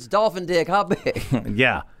 Interns, dolphin dick, how big?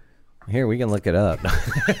 Yeah. Here, we can look it up.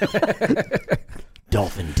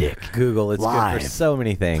 Dolphin dick. Google, it's good Live. for so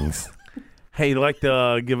many things. Hey, I'd like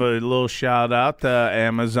to give a little shout out to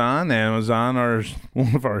Amazon. Amazon are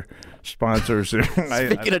one of our sponsors.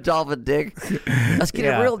 Speaking of dolphin dick, let's get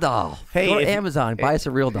Yeah. a real doll. Hey, go to if- Amazon, buy us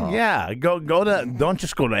a real doll. Yeah, go to. Don't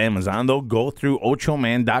just go to Amazon. Though, go through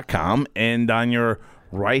ochoman.com, and on your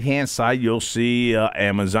right-hand side, you'll see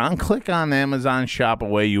Amazon. Click on Amazon, shop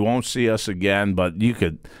away. You won't see us again, but you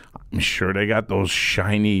could. I'm sure they got those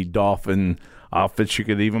shiny dolphin outfits you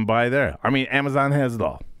could even buy there. I mean, Amazon has it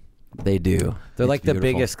all. They do. They're like It's the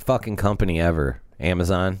beautiful. biggest fucking company ever.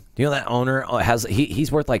 Amazon. You know that owner has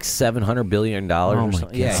he's worth like $700 billion or my something.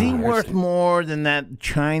 God. Yeah, Is he worth more than that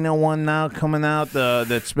China one now coming out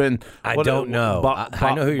that's been... I don't know.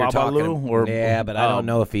 I know who you're Babalu talking. or, yeah, but I don't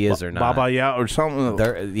know if he is or not. Baba Ya or something.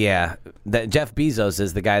 That Jeff Bezos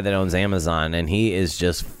is the guy that owns Amazon, and he is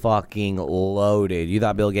just fucking loaded. You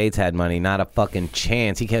thought Bill Gates had money? Not a fucking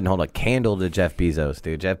chance. He can't hold a candle to Jeff Bezos,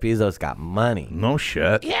 dude. Jeff Bezos got money. No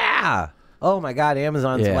shit. Yeah. Oh my God,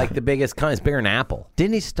 Amazon's Yeah. like the biggest company. It's bigger than Apple.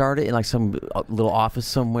 Didn't he start it in like some little office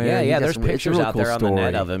somewhere? Yeah, He yeah. got There's some- it's a pictures really out cool there on the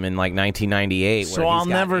net story. of him in like 1998. So where I'll he's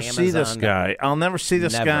got never see this Amazon- guy. I'll never see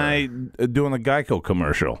this Never. guy doing a Geico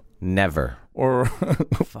commercial. Never. Or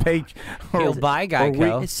page. He'll buy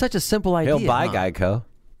Geico. It's such a simple idea. He'll buy huh? Geico.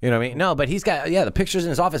 You know what I mean? No, but he's got, the pictures in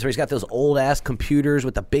his office where he's got those old ass computers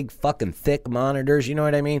with the big fucking thick monitors. You know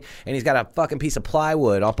what I mean? And he's got a fucking piece of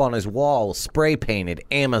plywood up on his wall, spray painted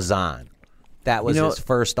Amazon. That was his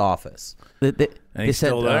first office. They he's said,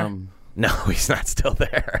 still there? No, he's not still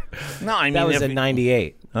there. No, I mean... That was if in he-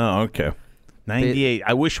 '98. Oh, okay. 98.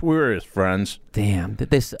 I wish we were his friends. damn.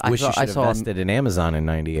 This, I Wish saw, you I should saw have invested in Amazon in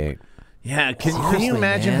 '98. Yeah, can you Seriously,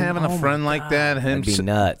 imagine man. having a Oh, friend my like that? Him, That'd be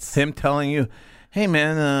nuts. him telling you, "Hey,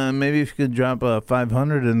 man, maybe if you could drop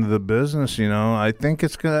 500 into the business, I think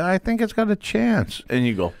it's got a chance." And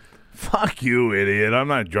you go, "Fuck you, idiot! I'm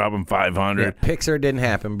not dropping 500." Pixar didn't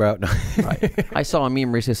happen, bro. I saw a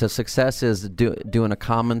meme recently that says success is doing a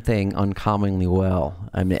common thing uncommonly well.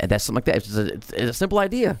 I mean, that's something like that. It's a simple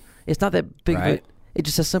idea. It's not that big. Right. It's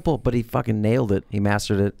just as simple, but he fucking nailed it. He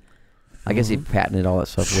mastered it. I guess he patented all that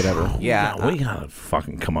stuff, whatever. Yeah. we gotta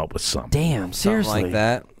fucking come up with something. Damn, Something seriously. like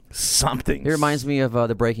that. Something. It reminds me of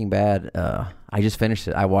the Breaking Bad. I just finished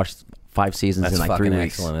it. I watched 5 seasons That's in like 3 fucking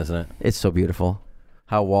weeks. excellent, isn't it? It's so beautiful.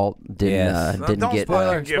 How Walt didn't Yes. No, didn't don't get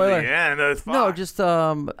fucking give me spoiler. the end. It's no, fine. just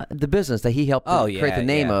the business that he helped Oh, create yeah, the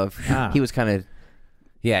name yeah. of. Ah. He was kind of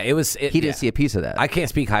Yeah, he he didn't see a piece of that. I can't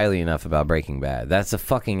speak highly enough about Breaking Bad. That's a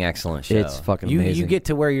fucking excellent show. It's fucking you amazing. You get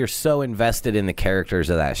to where you're so invested in the characters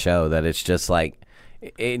of that show that it's just like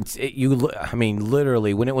I mean,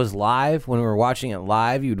 literally, when it was live, when we were watching it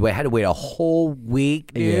live, had to wait a whole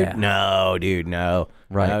week, dude. Yeah. No, dude, no.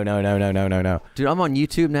 Right. No. Dude, I'm on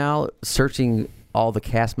YouTube now searching all the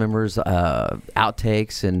cast members'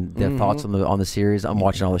 outtakes and their thoughts on the series. I'm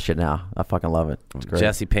watching all this shit now. I fucking love it. It's great.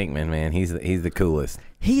 Jesse Pinkman, man, he's the coolest.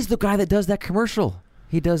 He's the guy that does that commercial.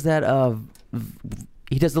 He does that.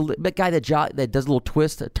 He does the guy that does a little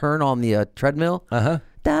twist, a turn on the treadmill.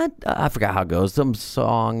 That I forgot how it goes. Some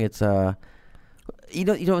song. It's you know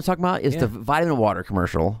what I'm talking about? It's the vitamin water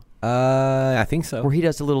commercial I think so. where he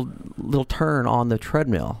does a little turn on the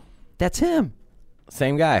treadmill. That's him.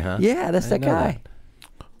 Same guy, huh? Yeah, that's I that didn't know guy.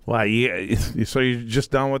 Wow, yeah. So you're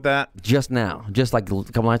just done with that? Just now, just like a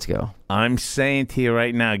couple nights ago. I'm saying to you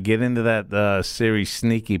right now, get into that series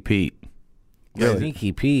Sneaky Pete.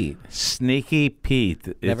 Sneaky Pete. Sneaky Pete.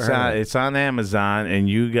 Never heard of it. It's on Amazon, and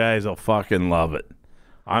you guys will fucking love it.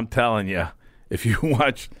 I'm telling you. If you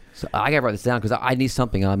watch So I gotta write this down because I need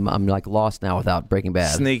something. I'm like lost now without Breaking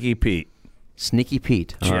Bad. Sneaky Pete. Sneaky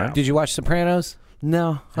Pete. All right. Did you watch Sopranos?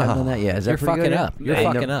 No, I haven't done that yet. Is that You're pretty fucking good? up. You're I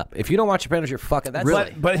fucking never- up. If you don't watch Sopranos, you're fucking. That's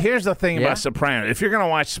Really? But here's the thing Yeah? about Sopranos. If you're going to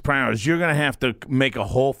watch Sopranos, you're going to have to make a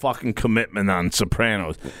whole fucking commitment on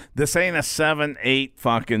Sopranos. This ain't a 7-8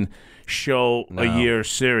 fucking show a year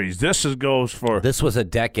series. This goes for... This was a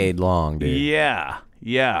decade long, dude. Yeah.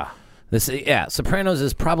 Sopranos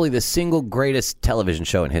is probably the single greatest television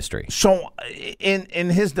show in history. So, in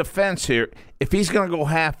his defense here, if he's going to go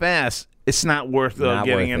half-ass, it's not worth Not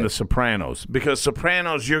getting worth into it. Sopranos. Because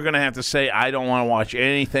Sopranos, you're going to have to say, I don't want to watch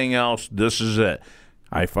anything else. This is it.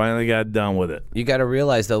 I finally got done with it. You got to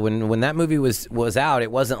realize though, when that movie was out,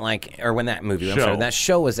 it wasn't like, or when that movie, I'm Show. sorry, that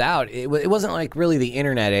show was out, it wasn't like really the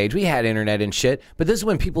internet age. We had internet and shit, but this is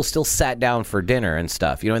when people still sat down for dinner and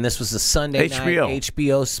stuff, and this was a Sunday HBO. night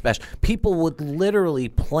HBO special. People would literally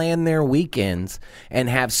plan their weekends and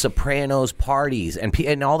have Sopranos parties,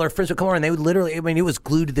 and all their friends would come over, and they would literally, I mean, it was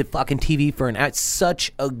glued to the fucking TV for an hour. It's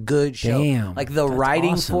such a good show. Damn, like the that's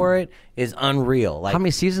writing awesome. for it is unreal. Like How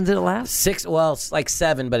many seasons did it last? 6, well, it's like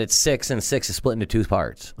 7, but it's 6, and 6 is split into 2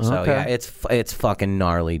 parts. So Okay. yeah, it's fucking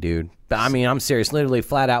gnarly, dude. But I mean, I'm serious. Literally,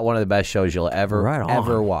 flat out, one of the best shows you'll ever Right on.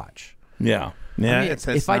 ever watch. Yeah. Yeah, I mean, it's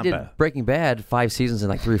if I not did bad. Breaking Bad 5 seasons in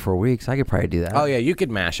like 3 or 4 weeks, I could probably do that. Oh yeah, you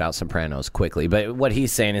could mash out Sopranos quickly, but what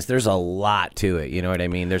he's saying is there's a lot to it. You know what I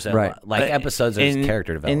mean? There's a Right. lot, like episodes of his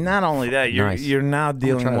character development. And not only that, Nice. you're now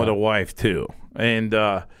dealing try with that. a wife too, and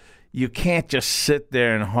you can't just sit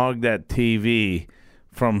there and hog that TV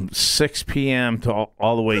from 6 p.m. to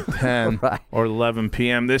all the way 10 Right. or 11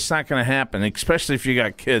 p.m. That's not going to happen, especially if you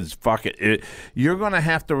got kids. Fuck it. You're going to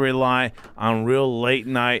have to rely on real late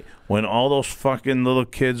night when all those fucking little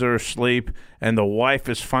kids are asleep and the wife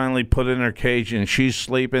is finally put in her cage and she's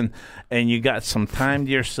sleeping and you got some time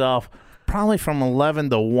to yourself, probably from 11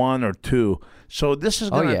 to 1 or 2. So this is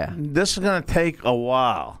gonna take a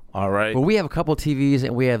while. All right. Well, we have a couple TVs,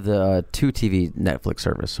 and we have the 2 TV Netflix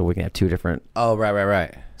service, so we can have 2 different. Oh,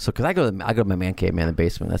 right. So, because I go to my man cave, man, in the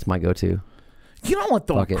basement. That's my go-to. You know what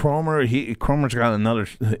though, Fuck it. Cromer's got another.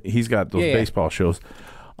 He's got those baseball shows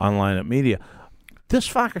on Lineup Media. This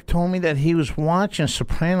fucker told me that he was watching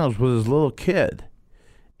Sopranos with his little kid,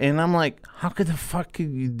 and I'm like, how could the fuck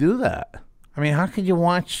could you do that? I mean, how could you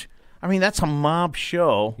watch? I mean, that's a mob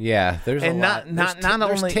show. Yeah, there's And a lot.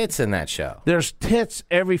 there's There's tits in that show. There's tits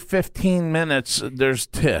every 15 minutes. There's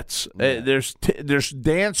tits. There's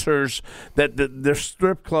dancers that their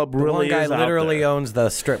strip club really One guy is out literally there. owns the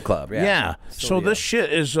strip club. Yeah. So this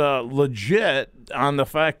shit is legit on the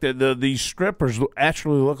fact that these strippers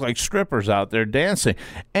actually look like strippers out there dancing.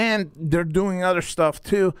 And they're doing other stuff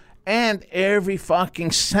too. And every fucking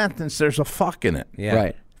sentence, there's a fuck in it. Yeah.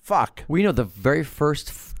 Right. Fuck. Well, you know, the very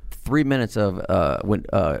first 3 minutes of when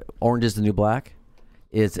Orange is the New Black,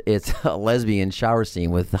 it's a lesbian shower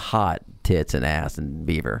scene with hot tits and ass and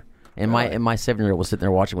beaver. And my 7-year-old was sitting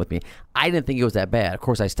there watching with me. I didn't think it was that bad. Of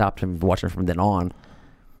course, I stopped him watching from then on,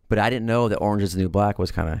 but I didn't know that Orange is the New Black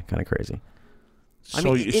was kind of crazy. I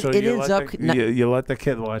mean, it ends up. You let the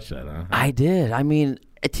kid watch that, huh? I did. I mean,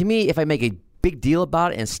 to me, if I make a big deal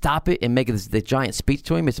about it and stop it and make it the giant speech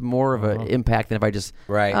to him, it's more of an impact than if I just,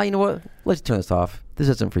 Right. You know what? Let's turn this off. This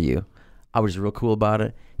isn't for you. I was real cool about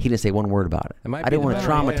it. He didn't say one word about it. might I be didn't the want to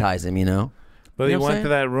better traumatize him, you know? But You he know what went I'm to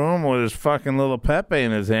saying? that room with his fucking little Pepe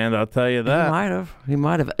in his hand, I'll tell you that. He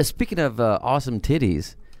might have. Speaking of awesome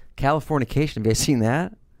titties, Californication, have you guys seen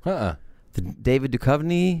that? Uh-uh. The David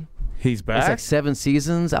Duchovny. He's back? It's like 7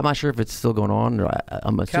 seasons. I'm not sure if it's still going on. Or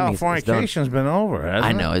I'm assuming it's done. Californication's been over, hasn't I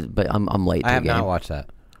it? know, but I'm late to I the have game. not watched that.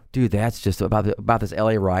 Dude, that's just about this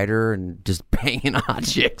LA writer and just banging hot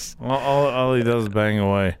chicks. All he does is bang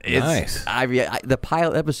away. Nice. The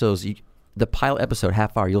pilot episodes, the pilot episode,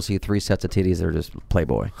 half hour, you'll see 3 sets of titties that are just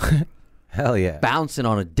Playboy Hell yeah. bouncing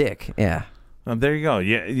on a dick. Yeah. There you go.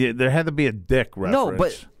 Yeah, there had to be a dick reference. No,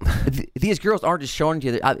 but these girls aren't just showing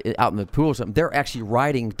you out in the pool or something. They're actually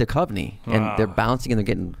riding Duchovny and they're bouncing and they're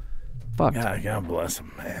getting fucked. God bless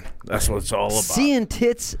him, man. That's what it's all about. Seeing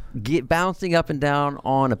tits get bouncing up and down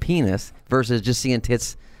on a penis versus just seeing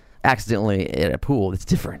tits accidentally at a pool, it's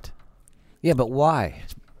different. Yeah, but why?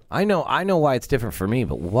 I know why it's different for me,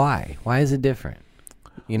 but why? Why is it different?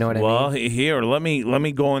 You know what I Well, mean? here, let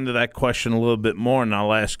me go into that question a little bit more, and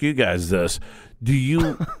I'll ask you guys this: Do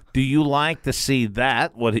you like to see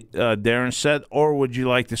that what Darren said, or would you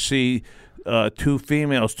like to see two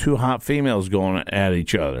hot females going at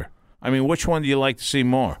each other? I mean, which one do you like to see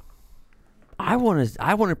more? I want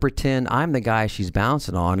to pretend I'm the guy she's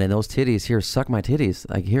bouncing on, and those titties here suck my titties.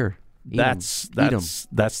 Like here, That's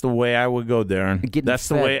the way I would go, Darren. Getting That's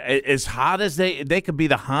the fed. way. As hot as they could be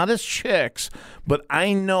the hottest chicks, but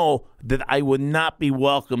I know that I would not be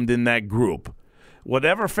welcomed in that group.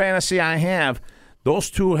 Whatever fantasy I have,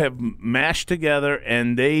 those two have mashed together,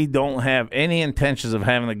 and they don't have any intentions of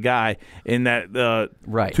having a guy in that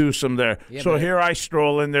Right. twosome there. So here I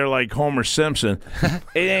stroll in there like Homer Simpson.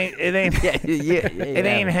 It ain't it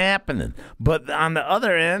ain't happening. But on the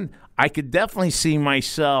other end, I could definitely see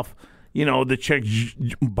myself, the chick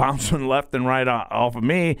bouncing left and right off of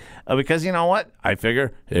me because you know what? I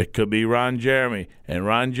figure it could be Ron Jeremy. And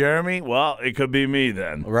Ron Jeremy, well, it could be me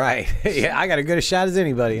then. Right. Yeah, I got as good a shot as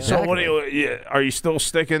anybody. So what are you still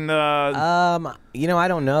sticking I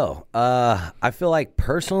don't know. I feel like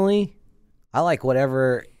personally, I like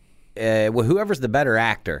whoever's the better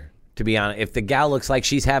actor, to be honest. If the gal looks like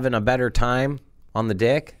she's having a better time on the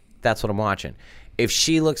dick, that's what I'm watching. If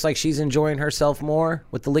she looks like she's enjoying herself more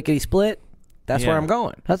with the lickety split, that's where I'm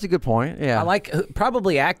going. That's a good point. Yeah, I like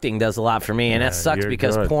probably acting does a lot for me, and that sucks you're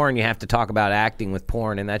because good. porn, you have to talk about acting with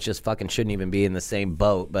porn, and that just fucking shouldn't even be in the same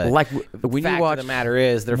boat. But Like, when you fact watch- of the matter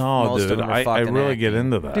is, they're No, most dude, of them are I fucking really acting. get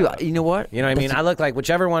into that. dude. You know what? You know what I mean? I look like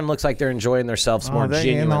whichever one looks like they're enjoying themselves more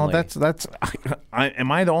genuinely. that's.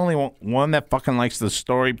 Am I the only one that fucking likes the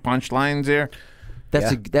story punchlines here?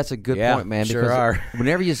 That's a good Yeah, point, man. sure Because are.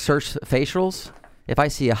 whenever you search facials, if I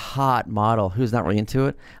see a hot model who's not really into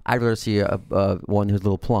it, I'd rather see a one who's a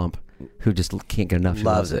little plump, who just can't get enough. She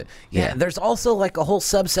loves it. Yeah, there's also like a whole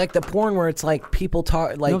subsect of porn where it's like people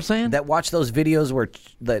talk like what I'm saying? that watch those videos where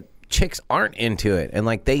the chicks aren't into it and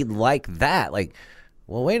like they like that. Like,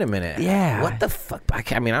 well, wait a minute. Yeah. What the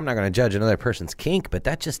fuck? I mean, I'm not going to judge another person's kink, but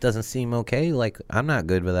that just doesn't seem okay. Like, I'm not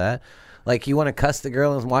good with that. Like, you want to cuss the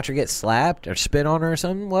girl and watch her get slapped or spit on her or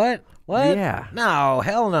something? What? Yeah. No,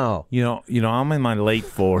 hell no. You know, I'm in my late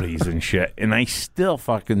 40s and shit, and I still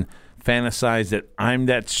fucking fantasize that I'm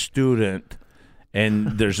that student,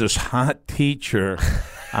 and there's this hot teacher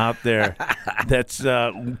out there that's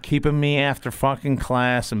keeping me after fucking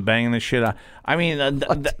class and banging the shit out. I mean,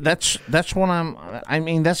 that's what I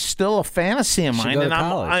mean, that's still a fantasy of mine, and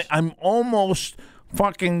I'm almost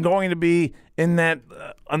fucking going to be in that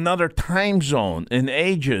another time zone in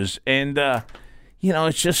ages, and you know,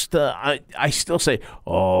 it's just I still say,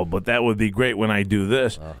 oh, but that would be great when I do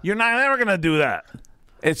this. You're not ever gonna do that.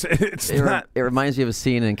 It's not. It reminds me of a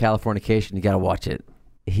scene in Californication. You got to watch it.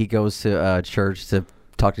 He goes to church to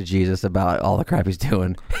talk to Jesus about all the crap he's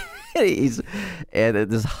doing. And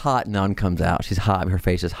this hot nun comes out. She's hot. Her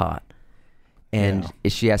face is hot. And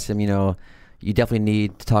she asks him, you know, you definitely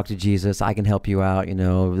need to talk to Jesus. I can help you out, you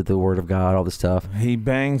know, with the word of God, all this stuff. He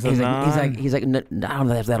bangs the nun. He's like, no, I don't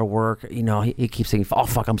know if that'll work. You know, he keeps saying, oh,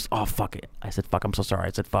 fuck, fuck it. I said, fuck, I'm so sorry.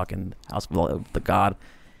 I said, fucking house of the God.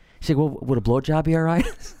 She's like, well, would a blowjob be all right?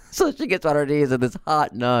 So she gets on her knees and this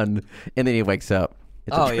hot nun, and then he wakes up.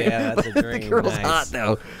 It's a dream. Yeah, that's a dream. The girl's Nice. hot,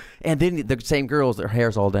 though. And then the same girl's, her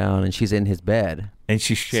hair's all down, and she's in his bed. And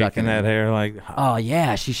she's shaking that hair like... Oh,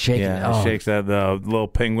 yeah, she's shaking. Yeah, shakes that little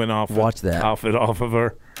penguin outfit off of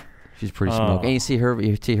her. She's pretty smoked. And you see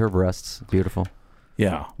her breasts. Beautiful.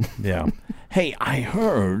 Yeah, yeah. Hey, I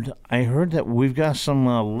heard that we've got some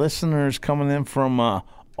listeners coming in from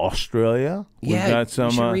Australia. Yeah, we got some,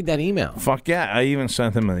 you should read that email. Fuck yeah, I even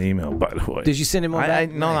sent him an email, by the way. Did you send him one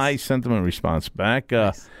back? No, I sent him a response back.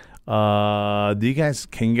 Nice.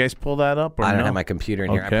 Can you guys pull that up? Or I don't no? have my computer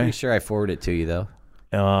in here. I'm Okay. pretty sure I forwarded it to you, though.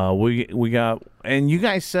 We got, and you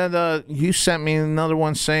guys said you sent me another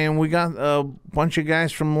one saying we got a bunch of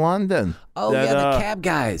guys from London. Oh, that, yeah, the cab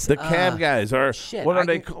guys. The cab guys are. shit, What are I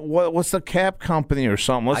they? can- What's the cab company or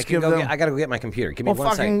something? Let's give them. I gotta go get my computer. Give me Well,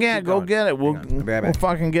 one second. fucking Keep going. get it. We'll Hang on. I'll be right we'll back.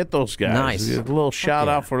 fucking get those guys. Nice. A little shout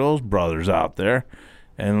out for those brothers out there,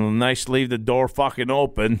 and nice to leave the door fucking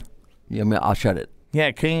open. Yeah, I'll shut it.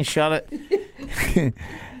 Yeah, can you shut it?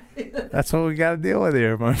 That's what we got to deal with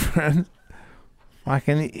here, my friend.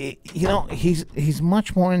 Fucking, you know, he's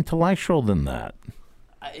much more intellectual than that.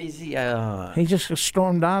 Is he? He just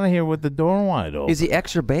stormed out of here with the door wide open. Is he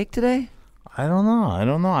extra baked today? I don't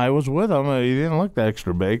know. I was with him. He didn't look that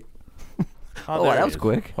extra baked. Oh, there that he was is.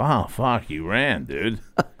 quick. Wow, fuck, he ran, dude.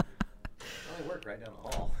 I work right down the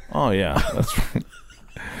hall. Oh yeah, that's right.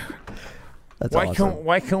 That's Why awesome.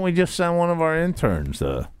 can't we just send one of our interns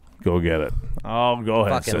to go get it? Oh, go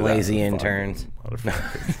ahead. Fucking lazy interns.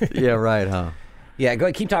 Yeah, right, huh? Yeah, go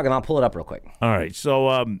ahead. Keep talking. I'll pull it up real quick. All right,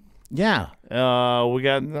 so we got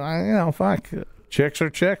fuck, chicks are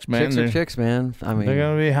chicks, man. Chicks are chicks, man. I mean, They're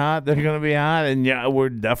gonna be hot. They're gonna be hot, and yeah, we're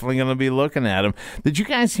definitely gonna be looking at them. Did you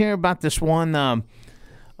guys hear about this one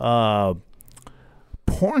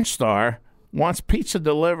porn star wants pizza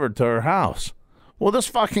delivered to her house? Well, this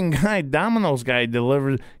fucking guy, Domino's guy,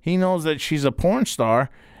 delivered. He knows that she's a porn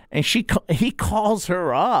star, and he calls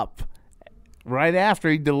her up right after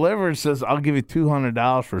he delivers. Says, "I'll give you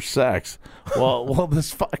 $200 for sex." Well,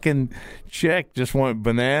 this fucking chick just went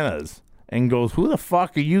bananas and goes, "Who the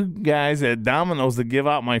fuck are you guys at Domino's to give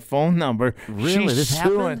out my phone number?" Really? This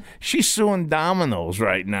happened? She's suing Domino's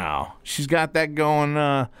right now. She's got that going.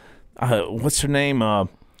 What's her name?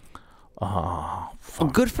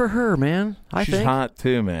 good for her, man. She's think. hot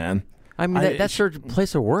too, man. I mean, that's her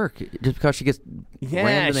place of work. Just because she gets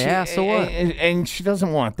rammed in the ass, so what? And she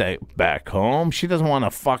doesn't want that back home. She doesn't want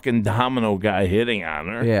a fucking Domino guy hitting on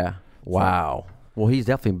her. Yeah. Wow. Well, he's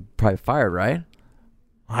definitely probably fired, right?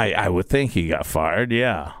 I would think he got fired.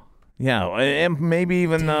 Yeah, and maybe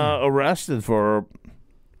even arrested for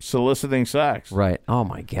soliciting sex. Right. Oh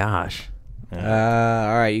my gosh. All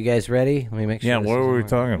right, you guys ready? Let me make sure. Yeah, this what is were we on.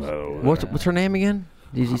 talking about? over What's her name again?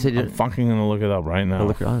 You said there? I'm fucking gonna look it up right now.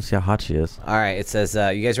 look. Oh, see how hot she is. All right, it says,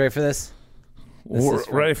 you guys ready for this? We're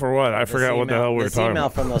ready for what? I forgot what the hell we were This talking email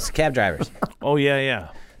about. from those cab drivers. Oh yeah.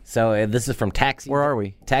 So this is from Taxi. Where are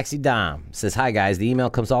we? Taxi Dom says, "Hi guys, the email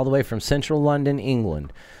comes all the way from Central London,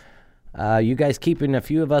 England. You guys keeping a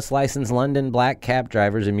few of us licensed London black cab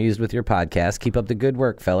drivers amused with your podcast. Keep up the good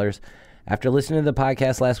work, fellers. After listening to the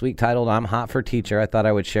podcast last week titled I'm Hot for Teacher, I thought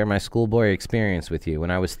I would share my schoolboy experience with you.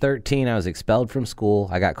 When I was 13, I was expelled from school.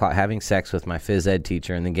 I got caught having sex with my phys ed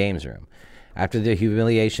teacher in the games room. After the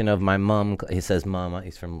humiliation of my mom," he says mama,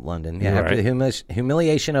 he's from London. Yeah, Right. after the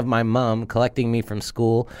humiliation of my mom collecting me from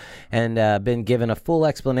school and been given a full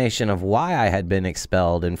explanation of why I had been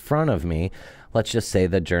expelled in front of me, Let's just say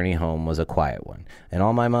the journey home was a quiet one. And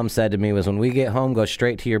all my mom said to me was, when we get home, go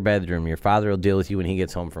straight to your bedroom. Your father will deal with you when he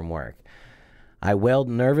gets home from work. I wailed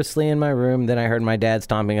nervously in my room. Then I heard my dad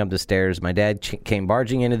stomping up the stairs. My dad came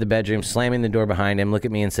barging into the bedroom, slamming the door behind him, looked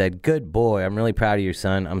at me and said, "Good boy. I'm really proud of you,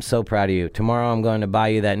 son. I'm so proud of you. Tomorrow I'm going to buy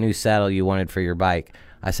you that new saddle you wanted for your bike."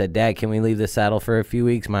 I said, "Dad, can we leave the saddle for a few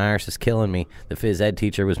weeks? My arse is killing me." The phys ed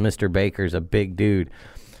teacher was Mr. Baker's, a big dude.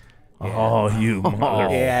 Oh, you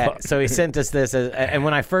mother. Yeah, so he sent us this, and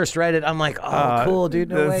when I first read it, I'm like, "Oh, cool, dude!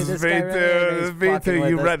 No way, this guy really is me fucking too. with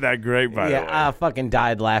You us." read that great, by the way. Yeah, I fucking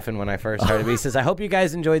died laughing when I first heard it. He says, "I hope you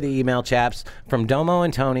guys enjoyed the email, chaps, from Domo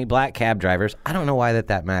and Tony, black cab drivers." I don't know why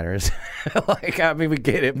that matters. Like, I mean, we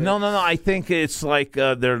get it. But... No. I think it's like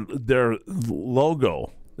their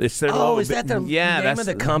logo. It's their logo. Is that the name of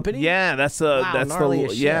the company? Yeah, that's gnarly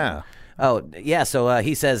as shit. yeah. Oh, yeah, so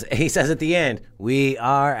he says at the end, "We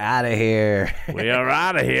are out of here." We are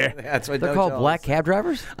out of here. That's what They're called black cab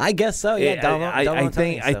drivers? I guess so. Yeah, Domo and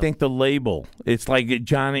Tony, I think the label. It's like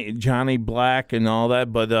Johnny Black and all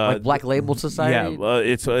that, but Like Black Label Society? Yeah,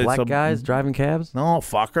 it's Black a guys driving cabs? No,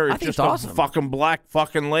 fucker. It's think just it's awesome. a fucking black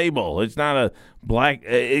fucking label. It's not a black.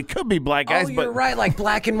 It could be black guys, Oh, but you're right, like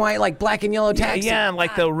black and white, like black and yellow taxi. yeah,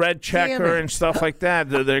 like the red checker and stuff like that.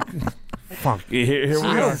 They're fuck. Here we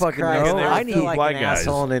I are. don't fucking Christ, know. I I feel need like black an guys.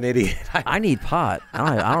 asshole and an idiot. I need pot.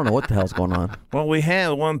 I don't know what the hell's going on. Well, we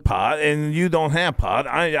have one pot, and you don't have pot.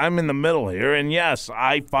 I'm in the middle here, and yes,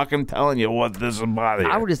 I fucking telling you what this is about here.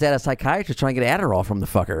 I would just add a psychiatrist trying to get Adderall from the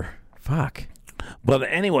fucker. Fuck. But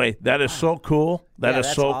anyway, that is so cool. That Yeah, is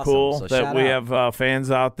that's so awesome. cool So that shout we out. have fans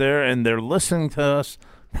out there, and they're listening to us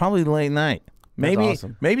probably late night. Maybe,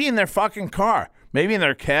 awesome. maybe in their fucking car, maybe in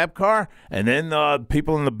their cab car, and then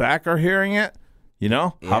people in the back are hearing it. You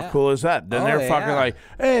know, how Yeah. cool is that? Then Oh, they're fucking yeah. like,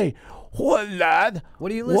 "Hey, what lad?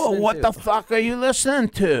 What are you listening What to?" the fuck are you listening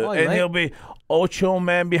to?" Oi, and mate. he'll be Ocho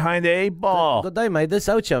Man behind the 8-ball. Good day, mate. This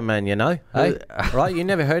Ocho Man, you know. Hey, right? You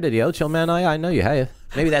never heard of the Ocho Man? I know you have.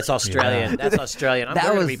 Maybe that's Australian. That's Australian. I'm That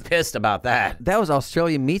going to was- be pissed about that. That was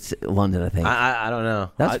Australia meets London, I think. I don't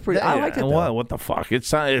know. That's pretty. I like it, though. What the fuck? It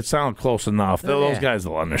sounded close enough. Those guys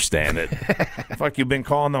will understand it. Fuck, you've been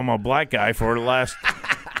calling them a black guy for the last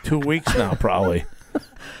 2 weeks now, probably.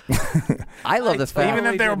 I love this fact. Even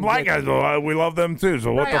if they were black guys, well, we love them too.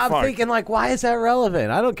 So what Right, the I'm fuck? thinking, like, why is that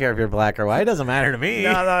relevant? I don't care if you're black or white. It doesn't matter to me.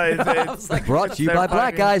 No, it's Brought to you by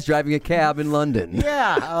black guys driving a cab in London.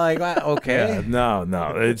 Yeah, I'm like, okay. yeah,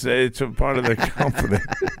 no, it's a part of the company.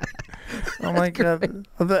 Oh my god!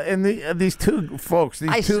 These two folks,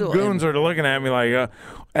 I these two still goons am- are looking at me like.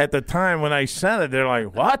 At the time when I sent it, they're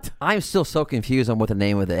like, "What?" I'm still so confused on what the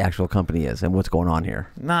name of the actual company is and what's going on here.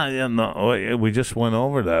 No, we just went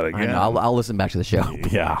over that I again. know. I'll listen back to the show.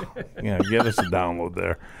 Yeah, get us a download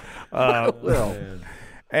there.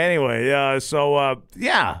 Anyway,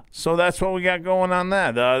 so that's what we got going on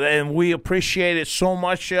that, and we appreciate it so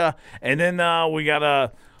much. And then we got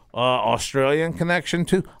a Australian connection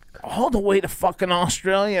too, all the way to fucking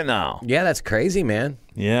Australia now. Yeah, that's crazy, man.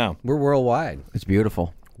 Yeah, We're worldwide. It's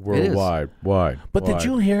beautiful. Worldwide. but did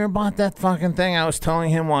you hear about that fucking thing I was telling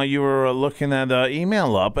him while you were looking that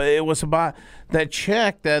email up? It was about that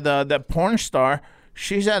chick, that porn star.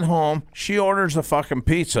 She's at home. She orders a fucking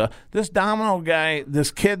pizza. This Domino guy, this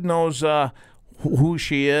kid knows who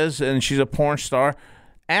she is, and she's a porn star.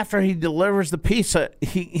 After he delivers the pizza,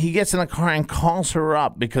 he gets in the car and calls her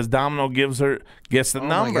up because Domino gets the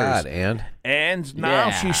numbers. my God, And now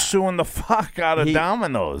Yeah. she's suing the fuck out of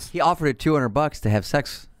Domino's. He offered her $200 to have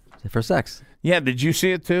sex. For sex. Yeah, did you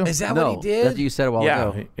see it too? Is that No, what he did? that's what you said a while Yeah,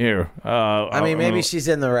 ago. here. I mean, maybe she's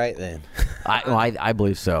in the right then. I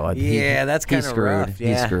believe so. Yeah, that's kind he's of screwed. rough. Yeah.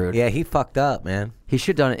 He's screwed. Yeah, he fucked up, man. He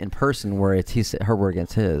should have done it in person where it's her word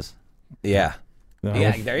against his. Yeah.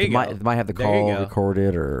 Yeah, there you go. Might have the There you call go.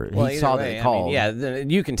 recorded, or Well, he either saw way, that I call. mean, yeah,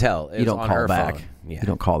 you can tell. It you was don't on call her back. phone. Yeah. You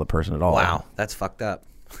don't call the person at all. Wow, that's fucked up.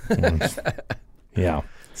 Yeah.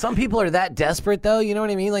 Some people are that desperate, though. You know what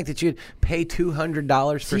I mean? Like that you'd pay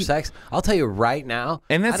 $200 for sex. I'll tell you right now.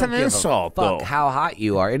 And that's I don't an give a insult, fuck though. how hot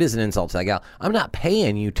you are. It is an insult to that gal. I'm not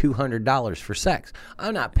paying you $200 for sex.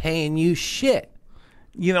 I'm not paying you shit.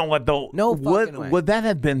 You know what though? No fucking way. Would that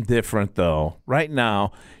have been different though? Right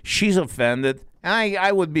now, she's offended.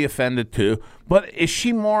 I would be offended too. But is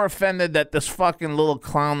she more offended that this fucking little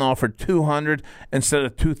clown offered $200 instead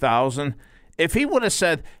of $2,000? If he would have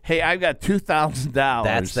said, "Hey, I've got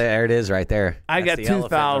 $2,000," There it is, right there. I got That's the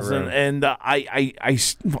elephant in the $2,000, room.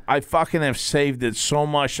 and I fucking have saved it so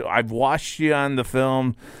much. I've watched you on the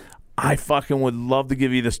film. I fucking would love to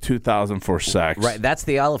give you this $2,000 for sex. Right, that's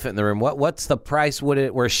the elephant in the room. What's the price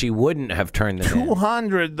where she wouldn't have turned it in?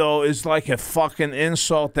 $200 though is like a fucking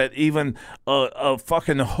insult that even a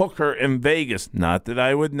fucking hooker in Vegas, not that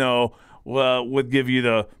I would know, would give you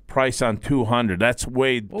the price on $200. That's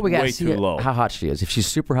way too low. How hot she is. If she's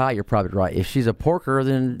super hot, you're probably right. If she's a porker,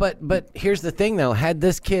 then But here's the thing though. Had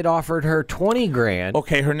this kid offered her $20,000,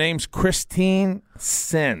 Okay, her name's Christine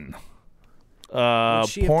Sin. she have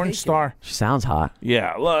Porn taken? star. she sounds hot.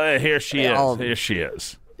 Yeah, look, here she is. Oh. Here she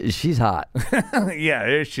is. She's hot. Yeah,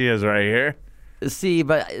 here she is right here. See,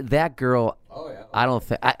 but that girl, I don't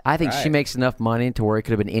think. I think she makes enough money to where it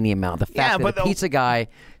could have been any amount. The fact that the pizza guy,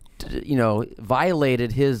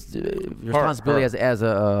 violated his responsibility as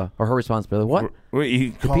a or her responsibility. What?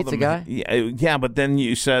 The pizza guy? Yeah, but then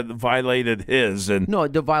you said violated his and No,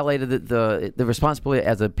 it violated the responsibility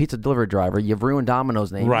as a pizza delivery driver. You've ruined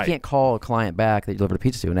Domino's name. Right. You can't call a client back that you delivered a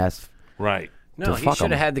pizza to and ask. right. No, he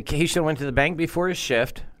should have had he should have went to the bank before his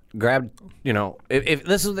shift, grabbed. If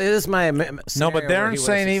this is my No, but Darren's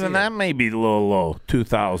saying even that may be a little low.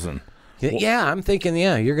 2,000. Yeah, I'm thinking,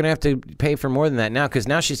 you're going to have to pay for more than that now because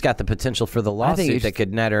now she's got the potential for the lawsuit that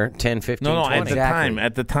could net her 10, 15, No, 20.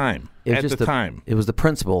 at the time. It was At just the time. It was the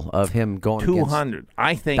principle of him going 200.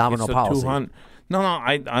 I think Domino it's a policy. 200. No,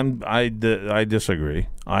 I disagree.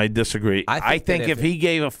 I disagree. I think if he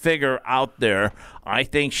gave a figure out there, I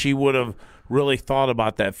think she would have really thought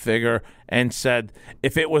about that figure and said,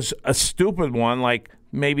 if it was a stupid one, like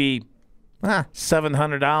maybe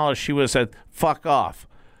 $700, she would have said, fuck off,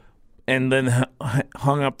 and then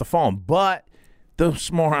hung up the phone. But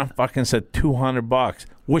this moron fucking said $200,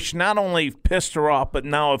 which not only pissed her off, but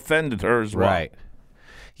now offended her as well. Right.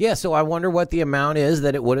 Yeah, so I wonder what the amount is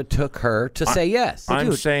that it would have took her to say yes.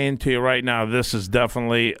 I'm saying to you right now, this is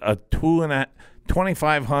definitely a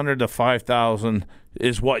 $2,500 to $5,000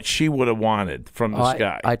 is what she would have wanted from this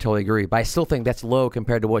guy. I totally agree, but I still think that's low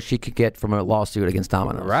compared to what she could get from a lawsuit against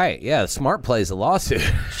Domino's. Right, yeah, smart plays a lawsuit.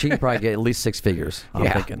 She could probably get at least 6 figures. I'm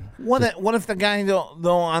thinking. What if the guy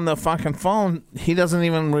though on the fucking phone, he doesn't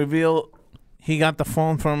even reveal he got the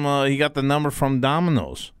phone from he got the number from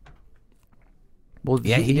Domino's? Well,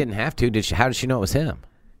 Yeah, he didn't have to. How did she know it was him?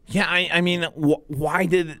 Yeah, I mean, why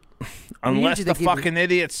did? Unless usually the they give fucking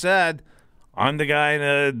idiot said, "I'm the guy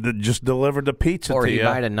that just delivered the pizza Or to he you."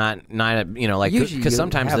 might have not like Usually because you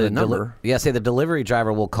sometimes have the number. say the delivery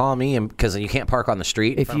driver will call me and because you can't park on the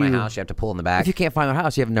street in front of my house, you have to pull in the back. If you can't find their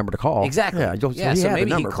house, you have a number to call. Exactly. Yeah, So he had the maybe he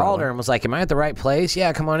number, called probably. her and was like, "Am I at the right place?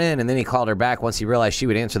 Yeah, come on in." And then he called her back once he realized she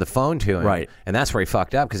would answer the phone to him. Right. And that's where he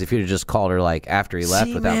fucked up because if he'd have just called her like after he left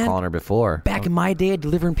See, without man, calling her before. Back in my day,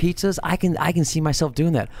 delivering pizzas, I can see myself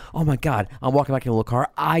doing that. Oh my God, I'm walking back in a little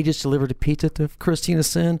car. I just delivered a pizza to Christina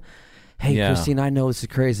Sin. Hey, Yeah. Christine, I know this is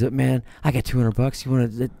crazy, but man, I got $200.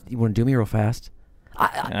 You want to do me real fast? I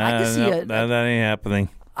can see it. That ain't happening.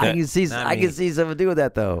 I can see. I I mean- can see someone doing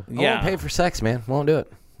that though. I won't pay for sex, man. Won't do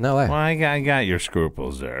it. No way. Well, I got your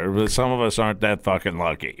scruples there, but some of us aren't that fucking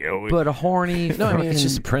lucky. But a horny. No, I mean it's fucking-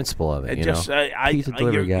 just the principle of it. You just know? Pizza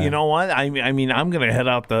delivery guy. you know what? I mean, I'm gonna head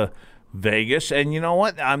out to Vegas, and you know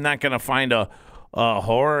what? I'm not gonna find a whore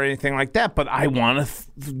or anything like that. But I want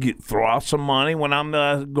to throw out some money when I'm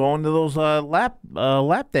going to those lap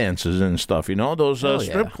dances and stuff. You know, those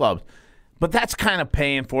strip clubs. But that's kind of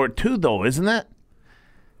paying for it too, though, isn't it?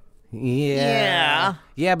 Yeah.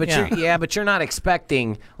 Yeah, but you're not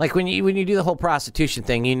expecting like when you do the whole prostitution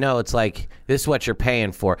thing, you know it's like this is what you're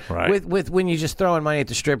paying for. Right. With when you just throwing money at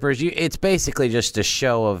the strippers, it's basically just a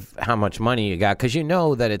show of how much money you got because you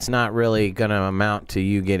know that it's not really going to amount to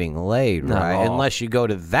you getting laid, Not right? at all. Unless you go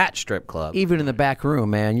to that strip club. Even in the back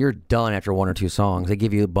room, man, you're done after 1 or 2 songs. They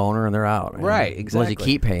give you a boner and they're out. Man. Right, Unless you exactly.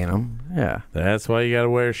 keep paying them. Yeah. That's why you got to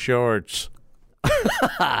wear shorts.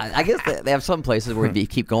 I guess they have some places where if you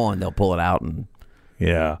keep going, they'll pull it out and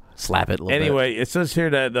Yeah. slap it a little bit. Anyway, it says here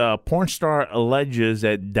that the porn star alleges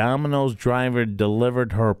that Domino's driver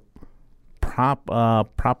delivered her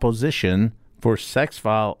proposition for sex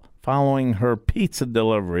following her pizza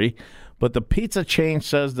delivery, but the pizza chain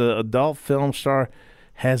says the adult film star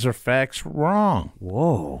has her facts wrong.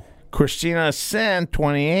 Whoa. Christina Sin,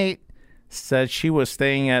 28, said she was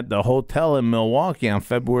staying at the hotel in Milwaukee on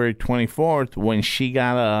February 24th when she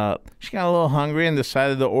got a little hungry and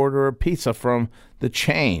decided to order a pizza from the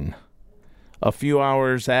chain. A few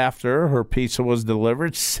hours after her pizza was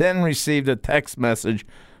delivered, Sin received a text message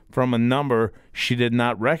from a number she did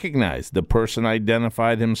not recognize. The person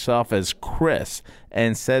identified himself as Chris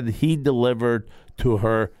and said he delivered to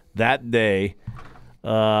her that day.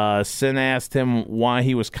 Sin asked him why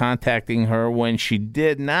he was contacting her when she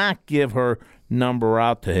did not give her number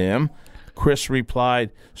out to him. Chris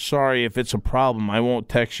replied, "Sorry if it's a problem. I won't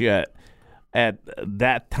text you at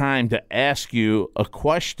that time to ask you a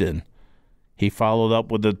question." He followed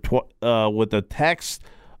up with the text,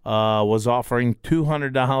 was offering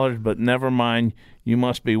 $200, but never mind. You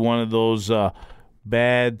must be one of those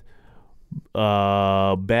bad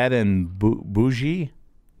and bougie,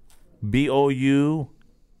 Boujee.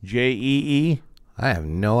 I have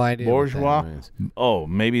no idea. Bourgeois. What that means. Oh,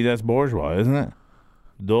 maybe that's bourgeois, isn't it?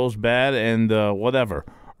 Those bad and whatever.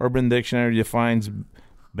 Urban Dictionary defines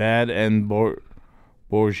bad and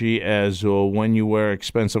bourgeois as when you wear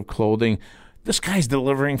expensive clothing. This guy's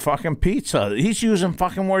delivering fucking pizza. He's using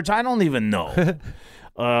fucking words I don't even know.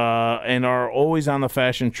 And are always on the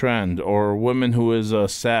fashion trend, or women who is a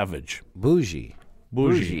savage. Bougie.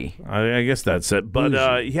 I guess that's it.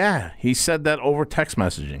 But yeah, he said that over text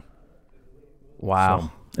messaging.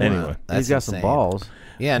 Wow. So, anyway. That's He's got insane. some balls.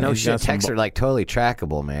 Yeah, no He's shit. got some Texts are like totally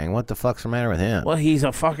trackable, man. What the fuck's the matter with him? Well, he's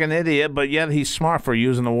a fucking idiot, but yet he's smart for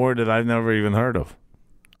using a word that I've never even heard of.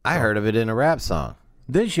 I heard of it in a rap song.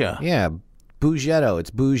 Did you? Yeah, Bougetto. It's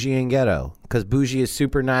bougie and ghetto. Because bougie is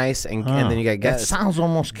super nice, and then you got ghetto. That sounds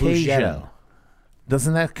almost Cajun. Bougetto.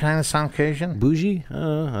 Doesn't that kind of sound Cajun? Bougie? I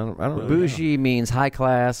don't really know. Bougie means high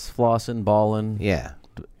class, flossing, ballin'. Yeah.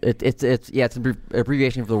 It's an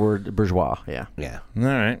abbreviation for the word bourgeois. Yeah. Yeah. All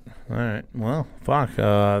right. Well, fuck.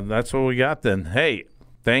 That's what we got then. Hey,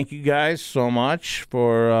 thank you guys so much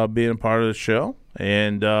for being a part of the show.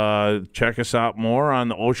 And check us out more on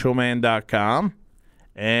the ochoman.com.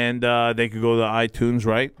 And they could go to iTunes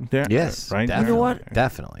right there. Yes. Right. Definitely. You know what?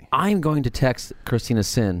 Definitely. I'm going to text Christina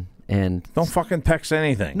Sin and Don't fucking text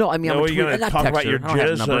anything. No, I mean, I'm are gonna you tweet- going to not talk text about her. your I don't have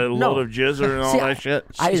jizz, the number. a No. load of jizzer and all See, that shit?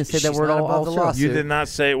 I didn't say that She's word not all above the show. lawsuit. You did not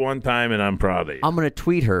say it one time, and I'm proud of you. I'm going to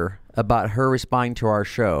tweet her about her responding to our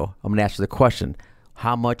show. I'm going to ask her the question: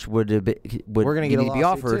 how much would it be? We're gonna get a be lawsuit,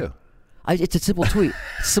 offered? too. It's a simple tweet.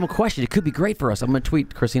 It's a simple question. It could be great for us. I'm going to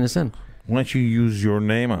tweet Christina Sin. Why don't you use your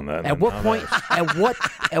name on that? At what point?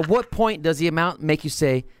 At what point does the amount make you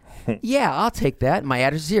say, "Yeah, I'll take that. My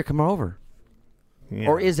address is here. Come on over." Yeah.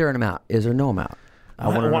 Or is there an amount? Is there no amount? I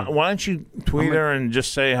wanna know. Why don't you tweet her and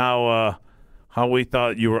just say how we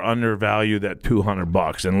thought you were undervalued at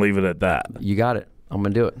 $200 and leave it at that? You got it. I'm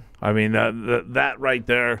going to do it. I mean that right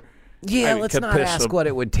there. Yeah, I mean, let's could not piss ask a- what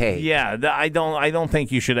it would take. Yeah, I don't think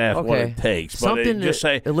you should ask what Okay. it takes. But Something to just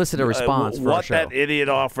say elicit a response for our what show. that idiot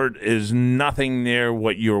offered is nothing near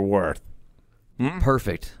what you're worth.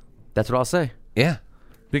 Perfect. That's what I'll say. Yeah.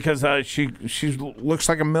 Because she looks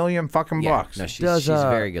like $1 million fucking bucks. No, she's Does,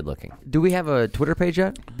 very good looking. Do we have a Twitter page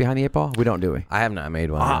yet? Behind the Eight Ball? We don't, do we? I have not made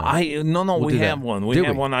one. no. No, we do that. have one. We Do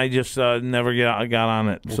have we? one. I just never got on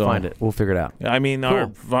it. We'll so find it. We'll figure it out. I mean, our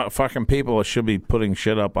fucking people should be putting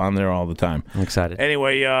shit up on there all the time. I'm excited.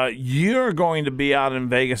 Anyway, you're going to be out in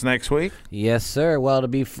Vegas next week, Yes, sir. Well, it'll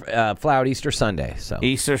be fly out Easter Sunday. So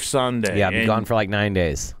Easter Sunday. yeah, I'll be and, gone for like 9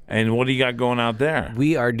 days. And what do you got going out there?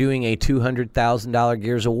 We are doing a $200,000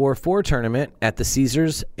 Gears of War 4 tournament at the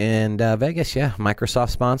Caesars in Vegas. Yeah, Microsoft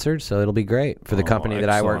sponsored, so it'll be great for the company that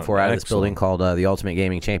I work excellent, for out of this excellent. building called the Ultimate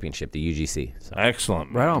Gaming Championship, the UGC. So.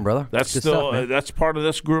 Excellent. Right on, brother. That's Good still stuff, man. that's part of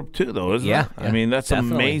this group too, though, isn't Yeah, it? I yeah, mean, that's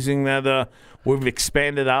definitely. amazing that we've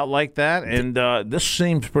expanded out like that, and this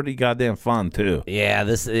seems pretty goddamn fun too. Yeah,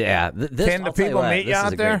 this. This, Can the I'll tell you people what, meet you this out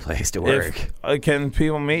is a there? Great place to work. Can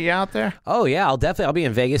people meet you out there? Oh yeah, I'll be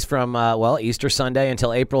in Vegas from Easter Sunday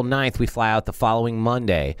until April 9th. We fly out the following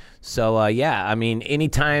Monday. So yeah, I mean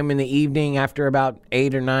anytime in the evening after about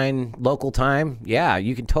 8 or 9 local time, yeah,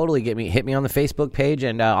 you can totally hit me on the Facebook page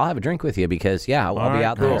and I'll have a drink with you because I'll be right,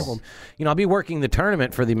 out there. cool. Well, I'll be working the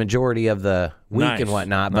tournament for the majority of the week Nice, and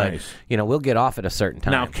whatnot, but nice. we'll get off at a certain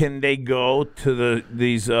time. Now, can they go to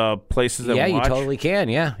these places and Yeah, watch? you totally can.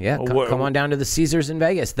 Yeah. What- Come on down to the Caesars in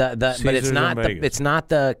Vegas. But it's Caesars not in Vegas. it's not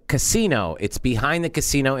the casino. It's behind the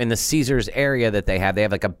casino in the Caesars area that they have. They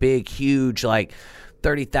have like a big, huge, like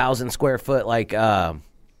 30,000 square foot, like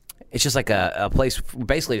it's just like a place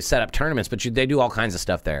basically to set up tournaments. But they do all kinds of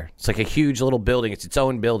stuff there. It's like a huge little building. It's its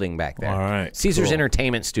own building back there. All right, Caesars cool.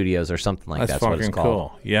 Entertainment Studios or something like That's that's fucking what it's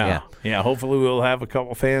called. cool. Yeah. Hopefully, we'll have a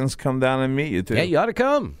couple fans come down and meet you too. Yeah, you ought to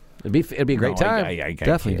come. It'd be a great time. I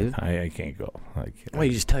Definitely, can't. dude. I can't go. Well,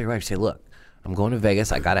 you just tell your wife, say, look, I'm going to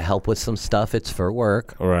Vegas. I got to help with some stuff. It's for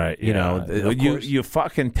work. All right. You know, of course. you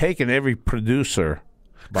fucking taken every producer.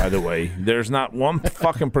 By the way, there's not one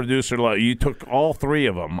fucking producer like you took all 3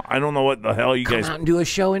 of them. I don't know what the hell you Come guys out and do a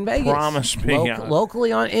show in Vegas. promise me.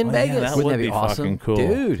 Locally in Yeah, Vegas. that Wouldn't would that be be awesome? fucking cool,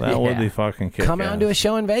 Dude, That would yeah. be fucking kick. Come out and do a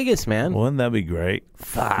show in Vegas, man. Wouldn't that be great?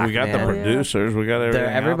 Fuck, we got man. the producers. We got everything.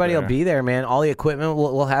 Everybody out will be there, man. All the equipment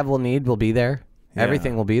we'll need will be there. Yeah.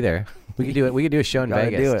 Everything will be there. We could do it. We could do a show in Gotta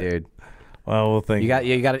Vegas, do it. dude. Well, we'll think.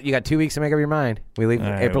 You got 2 weeks to make up your mind. We leave All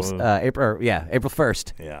right, April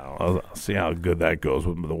 1st. Yeah, I'll see how good that goes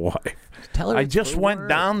with the wife. Tell her I it's just for went work.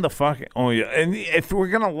 down the fucking. Oh yeah, and if we're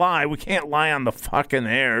gonna lie, we can't lie on the fucking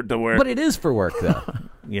air to where. But it is for work though.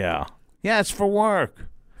 Yeah, it's for work.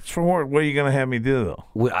 It's for work. What are you gonna have me do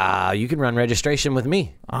though? You can run registration with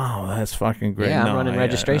me. Oh, that's fucking great. Yeah, I'm No, running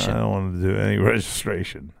registration. I don't want to do any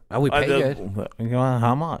registration. Oh, we pay good. You know,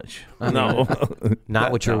 how much? No.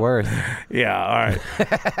 Not what you're worth. Yeah, all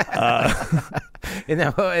right.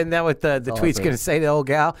 Isn't that what the tweet's going to say to the old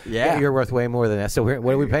gal? Yeah. You're worth way more than that. So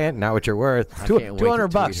what are we paying? Not what you're worth. can't wait to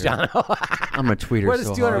 $200, tweet her. John. I'm gonna tweet her. What does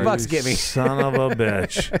so $200 hard. get me? Son of a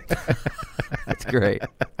bitch. That's great.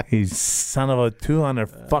 He's son of a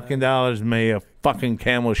 $200 fucking dollars may a fucking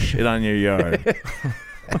camel shit on your yard.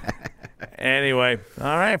 Anyway,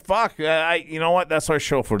 all right, fuck. You know what? That's our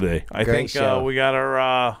show for today. I Great think show. we got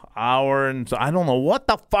our hour, and I don't know what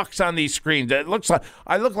the fuck's on these screens. It looks like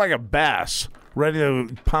I look like a bass ready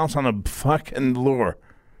to pounce on a fucking lure.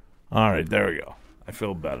 All right, there we go. I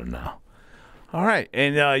feel better now. All right,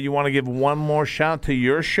 and you want to give one more shout to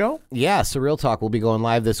your show? Yeah, Surreal Talk will be going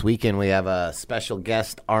live this weekend. We have a special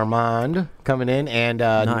guest, Armand, coming in, and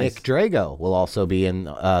Nice. Nick Drago will also be in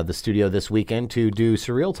the studio this weekend to do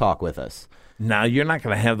Surreal Talk with us. Now you're not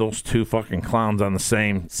going to have those two fucking clowns on the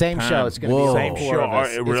same Same time. show. It's going to be all same four show. of us. Are-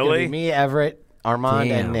 It's gonna really? be me, Everett, Armand,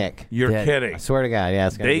 Damn. and Nick. You're Dead. kidding. I swear to God, yeah,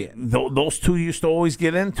 it's going to be. Those two used to always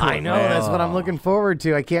get into it. I know. man. That's what I'm looking forward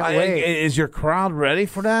to. I can't wait. Is your crowd ready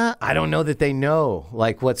for that? I don't know that they know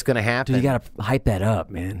like what's going to happen. Dude, you gotta hype that up,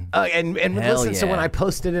 man. And Hell listen, so yeah. when I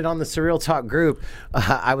posted it on the Surreal Talk group,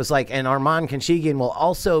 I was like, and Armand Kenshigian will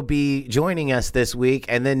also be joining us this week.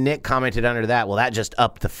 And then Nick commented under that, well, that just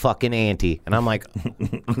upped the fucking ante. And I'm like,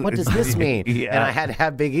 what does this mean? Yeah. And I had to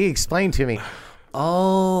have Big E explain to me.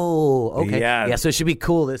 Oh, okay. Yeah. So it should be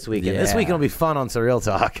cool this weekend. This Yeah. weekend will be fun on Surreal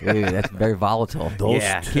Talk. Dude, that's very volatile. Those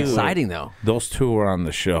Yeah, two, exciting though. Those two were on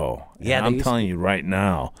the show. Yeah, And they I'm used telling you right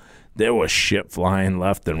now, there was shit flying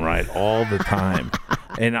left and right all the time,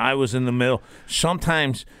 and I was in the middle.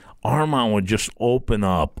 Sometimes Armand would just open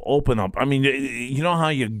up. I mean, you know how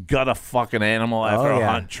you gut a fucking animal after Oh, a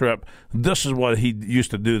yeah. hunt trip? This is what he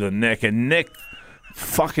used to do to Nick, and Nick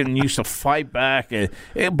fucking used to fight back,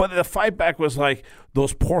 but the fight back was like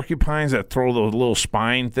those porcupines that throw those little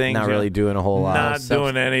spine things. Not really doing a whole lot. Not of stuff.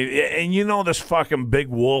 doing any. And you know this fucking big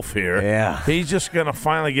wolf here. Yeah. He's just going to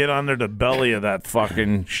finally get under the belly of that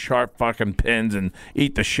fucking sharp fucking pins and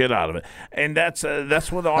eat the shit out of it. And that's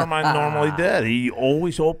what Armand normally did. He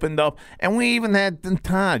always opened up. And we even had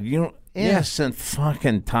Todd, innocent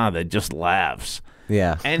fucking Todd that just laughs.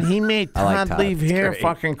 Yeah. And he made I like Todd Todd. leave It's here great.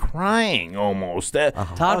 fucking crying almost.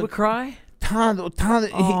 Todd would cry. Todd,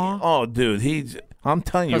 dude, I'm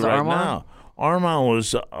telling you 'Cause right Armand? now, Armand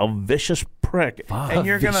was a vicious prick, and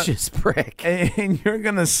you're Vicious prick. and you're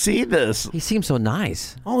gonna see this. He seems so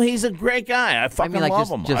nice. Oh, he's a great guy. I fucking like, love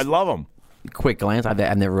just- him. I love him. Quick glance. I've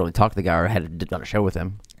never really talked to the guy or done a show with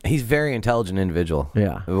him. He's a very intelligent individual.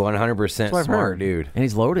 Yeah. 100% That's what I've smart heard. dude. And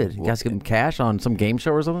he's loaded. You guys give him cash on some game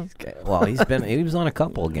show or something? Well, he was on a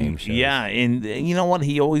couple of game shows. Yeah, and you know what?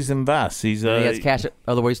 He always invests. He's He has cash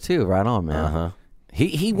other ways too. Right on, man. Uh-huh.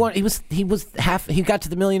 He got to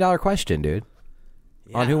the $1 million question, dude.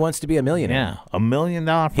 On Who Wants to Be a Millionaire. $1 million.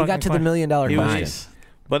 He got to the $1 million He was- question.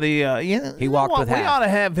 But he walked with We half. ought to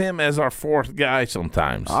have him as our fourth guy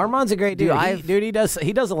sometimes. Armand's a great dude. Dude, He does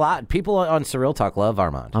a lot. People on Surreal Talk love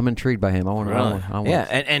Armand. I'm intrigued by him. I want to. Yeah,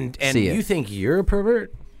 and see it. you think you're a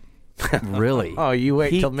pervert? Really? Oh, you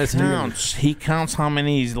wait He till Mr. counts. He counts how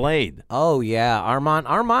many he's laid. Oh yeah, Armand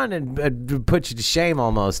would put you to shame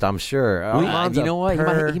almost. I'm sure. Armand's you a know what?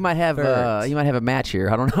 He might have. pervert. He might have a match here.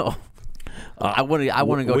 I don't know. I want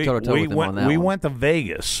to go toe to toe with him on that. We one. went to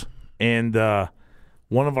Vegas, and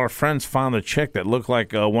one of our friends found a chick that looked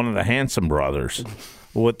like one of the Hanson brothers,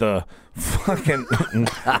 with the fucking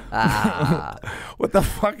with the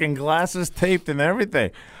fucking glasses taped and everything.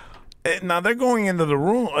 Now they're going into the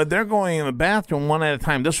room. They're going in the bathroom one at a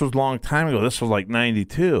time. This was a long time ago. This was like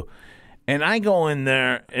 '92, and I go in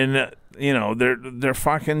there, and they're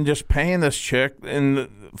fucking just paying this chick, and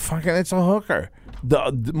fucking it's a hooker,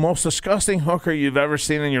 the most disgusting hooker you've ever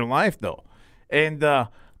seen in your life, though. And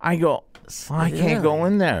I go, I can't go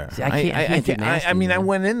in there. See, I can't get nasty, I mean, I man.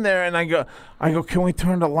 went in there, and I go, can we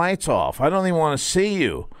turn the lights off? I don't even want to see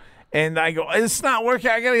you. And I go, it's not working.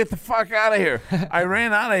 I got to get the fuck out of here. I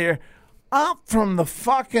ran out of here. Up from the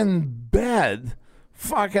fucking bed,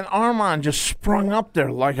 fucking Armand just sprung up there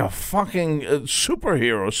like a fucking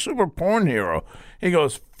superhero, super porn hero. He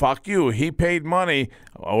goes, fuck you. He paid money,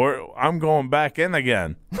 or I'm going back in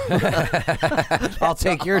again. I'll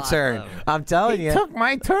take your turn. I'm telling He you. took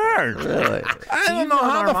my turn. Really? I don't know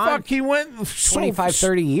how the fuck he went. 25,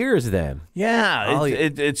 30 years then. Yeah, Oh,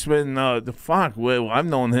 it's been the fuck. Well, I've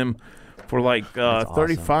known him for like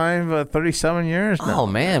 35, 37 years now. Oh,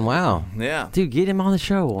 man, wow. Yeah, Dude, get him on the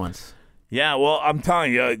show once. yeah. Well, I'm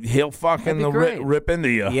telling you, he'll fucking That'd be great. rip into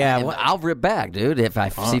you. Yeah, And I'll rip back, dude, if I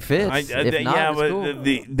see fit. If not, yeah, it's but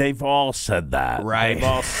cool. they've all said that. Right. They've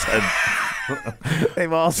all said.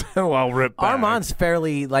 They've all said, "Well, rip back." Armand's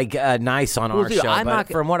fairly nice on our dude, show, I'm but not-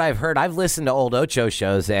 from what I've heard, I've listened to old Ocho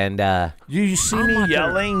shows, and You see me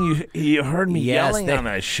yelling? You heard me Yes, yelling they- on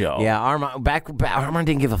that show. yeah, Armand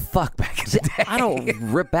didn't give a fuck back in the day. I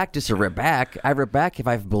don't rip back just to rip back. I rip back if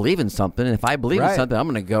I believe in something. And if I believe in Right. something, I'm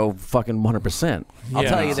going to go fucking 100%. I'll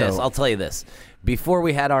tell you Yeah. this. I'll tell you this. Before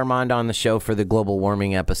we had Armand on the show for the global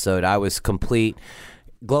warming episode, I was complete.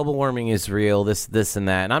 Global warming is real, this, and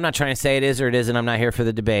that. And I'm not trying to say it is or it isn't. I'm not here for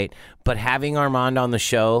the debate. But having Armand on the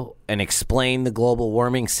show and explain the global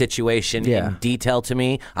warming situation Yeah. in detail to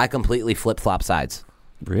me, I completely flip-flop sides.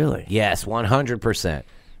 Really? Yes, 100%.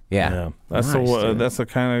 Yeah, that's Nice, the dude. that's the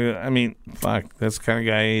kind of. I mean, fuck, that's the kind of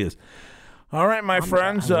guy he is. All right, my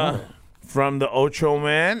friends, from the Ocho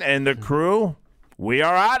Man and the crew, we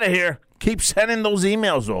are out of here. Keep sending those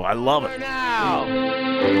emails, though. I love it.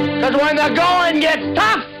 Because when the going gets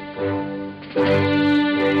tough,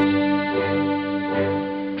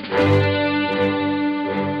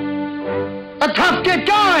 the tough get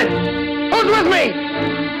going. Who's with me?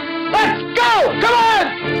 Let's go! Come on!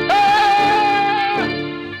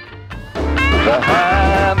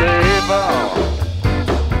 Behind the eight ball,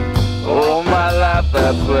 all my life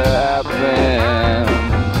that's where I've been.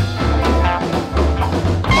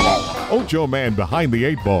 Ocho Man Behind the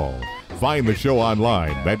 8 Ball. Find the show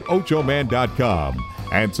online at ochoman.com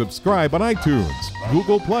and subscribe on iTunes,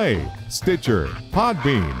 Google Play, Stitcher,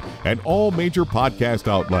 Podbean, and all major podcast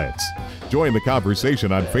outlets. Join the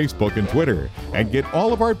conversation on Facebook and Twitter and get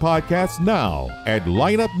all of our podcasts now at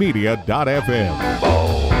lineupmedia.fm.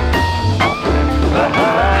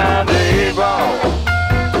 Behind the eight ball,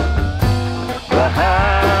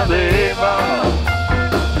 behind the eight ball,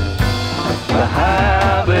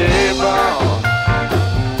 behind the eight ball,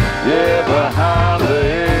 yeah, behind the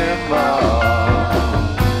eight ball.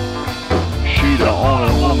 She the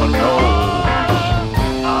only woman knows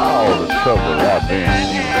all the trouble I've been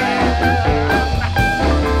in.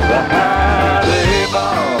 Behind the eight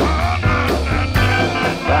ball,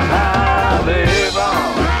 behind the eight ball.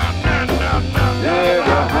 Yeah,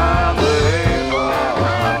 behind the eight ball.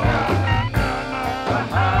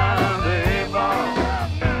 Behind the eight ball.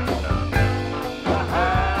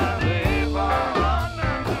 Behind the eight ball.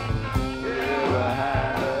 Yeah,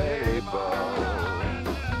 behind the eight ball.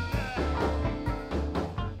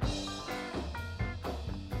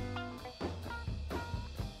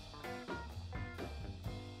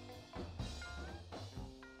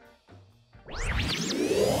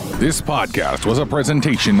 This podcast was a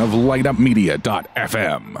presentation of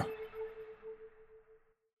lightupmedia.fm.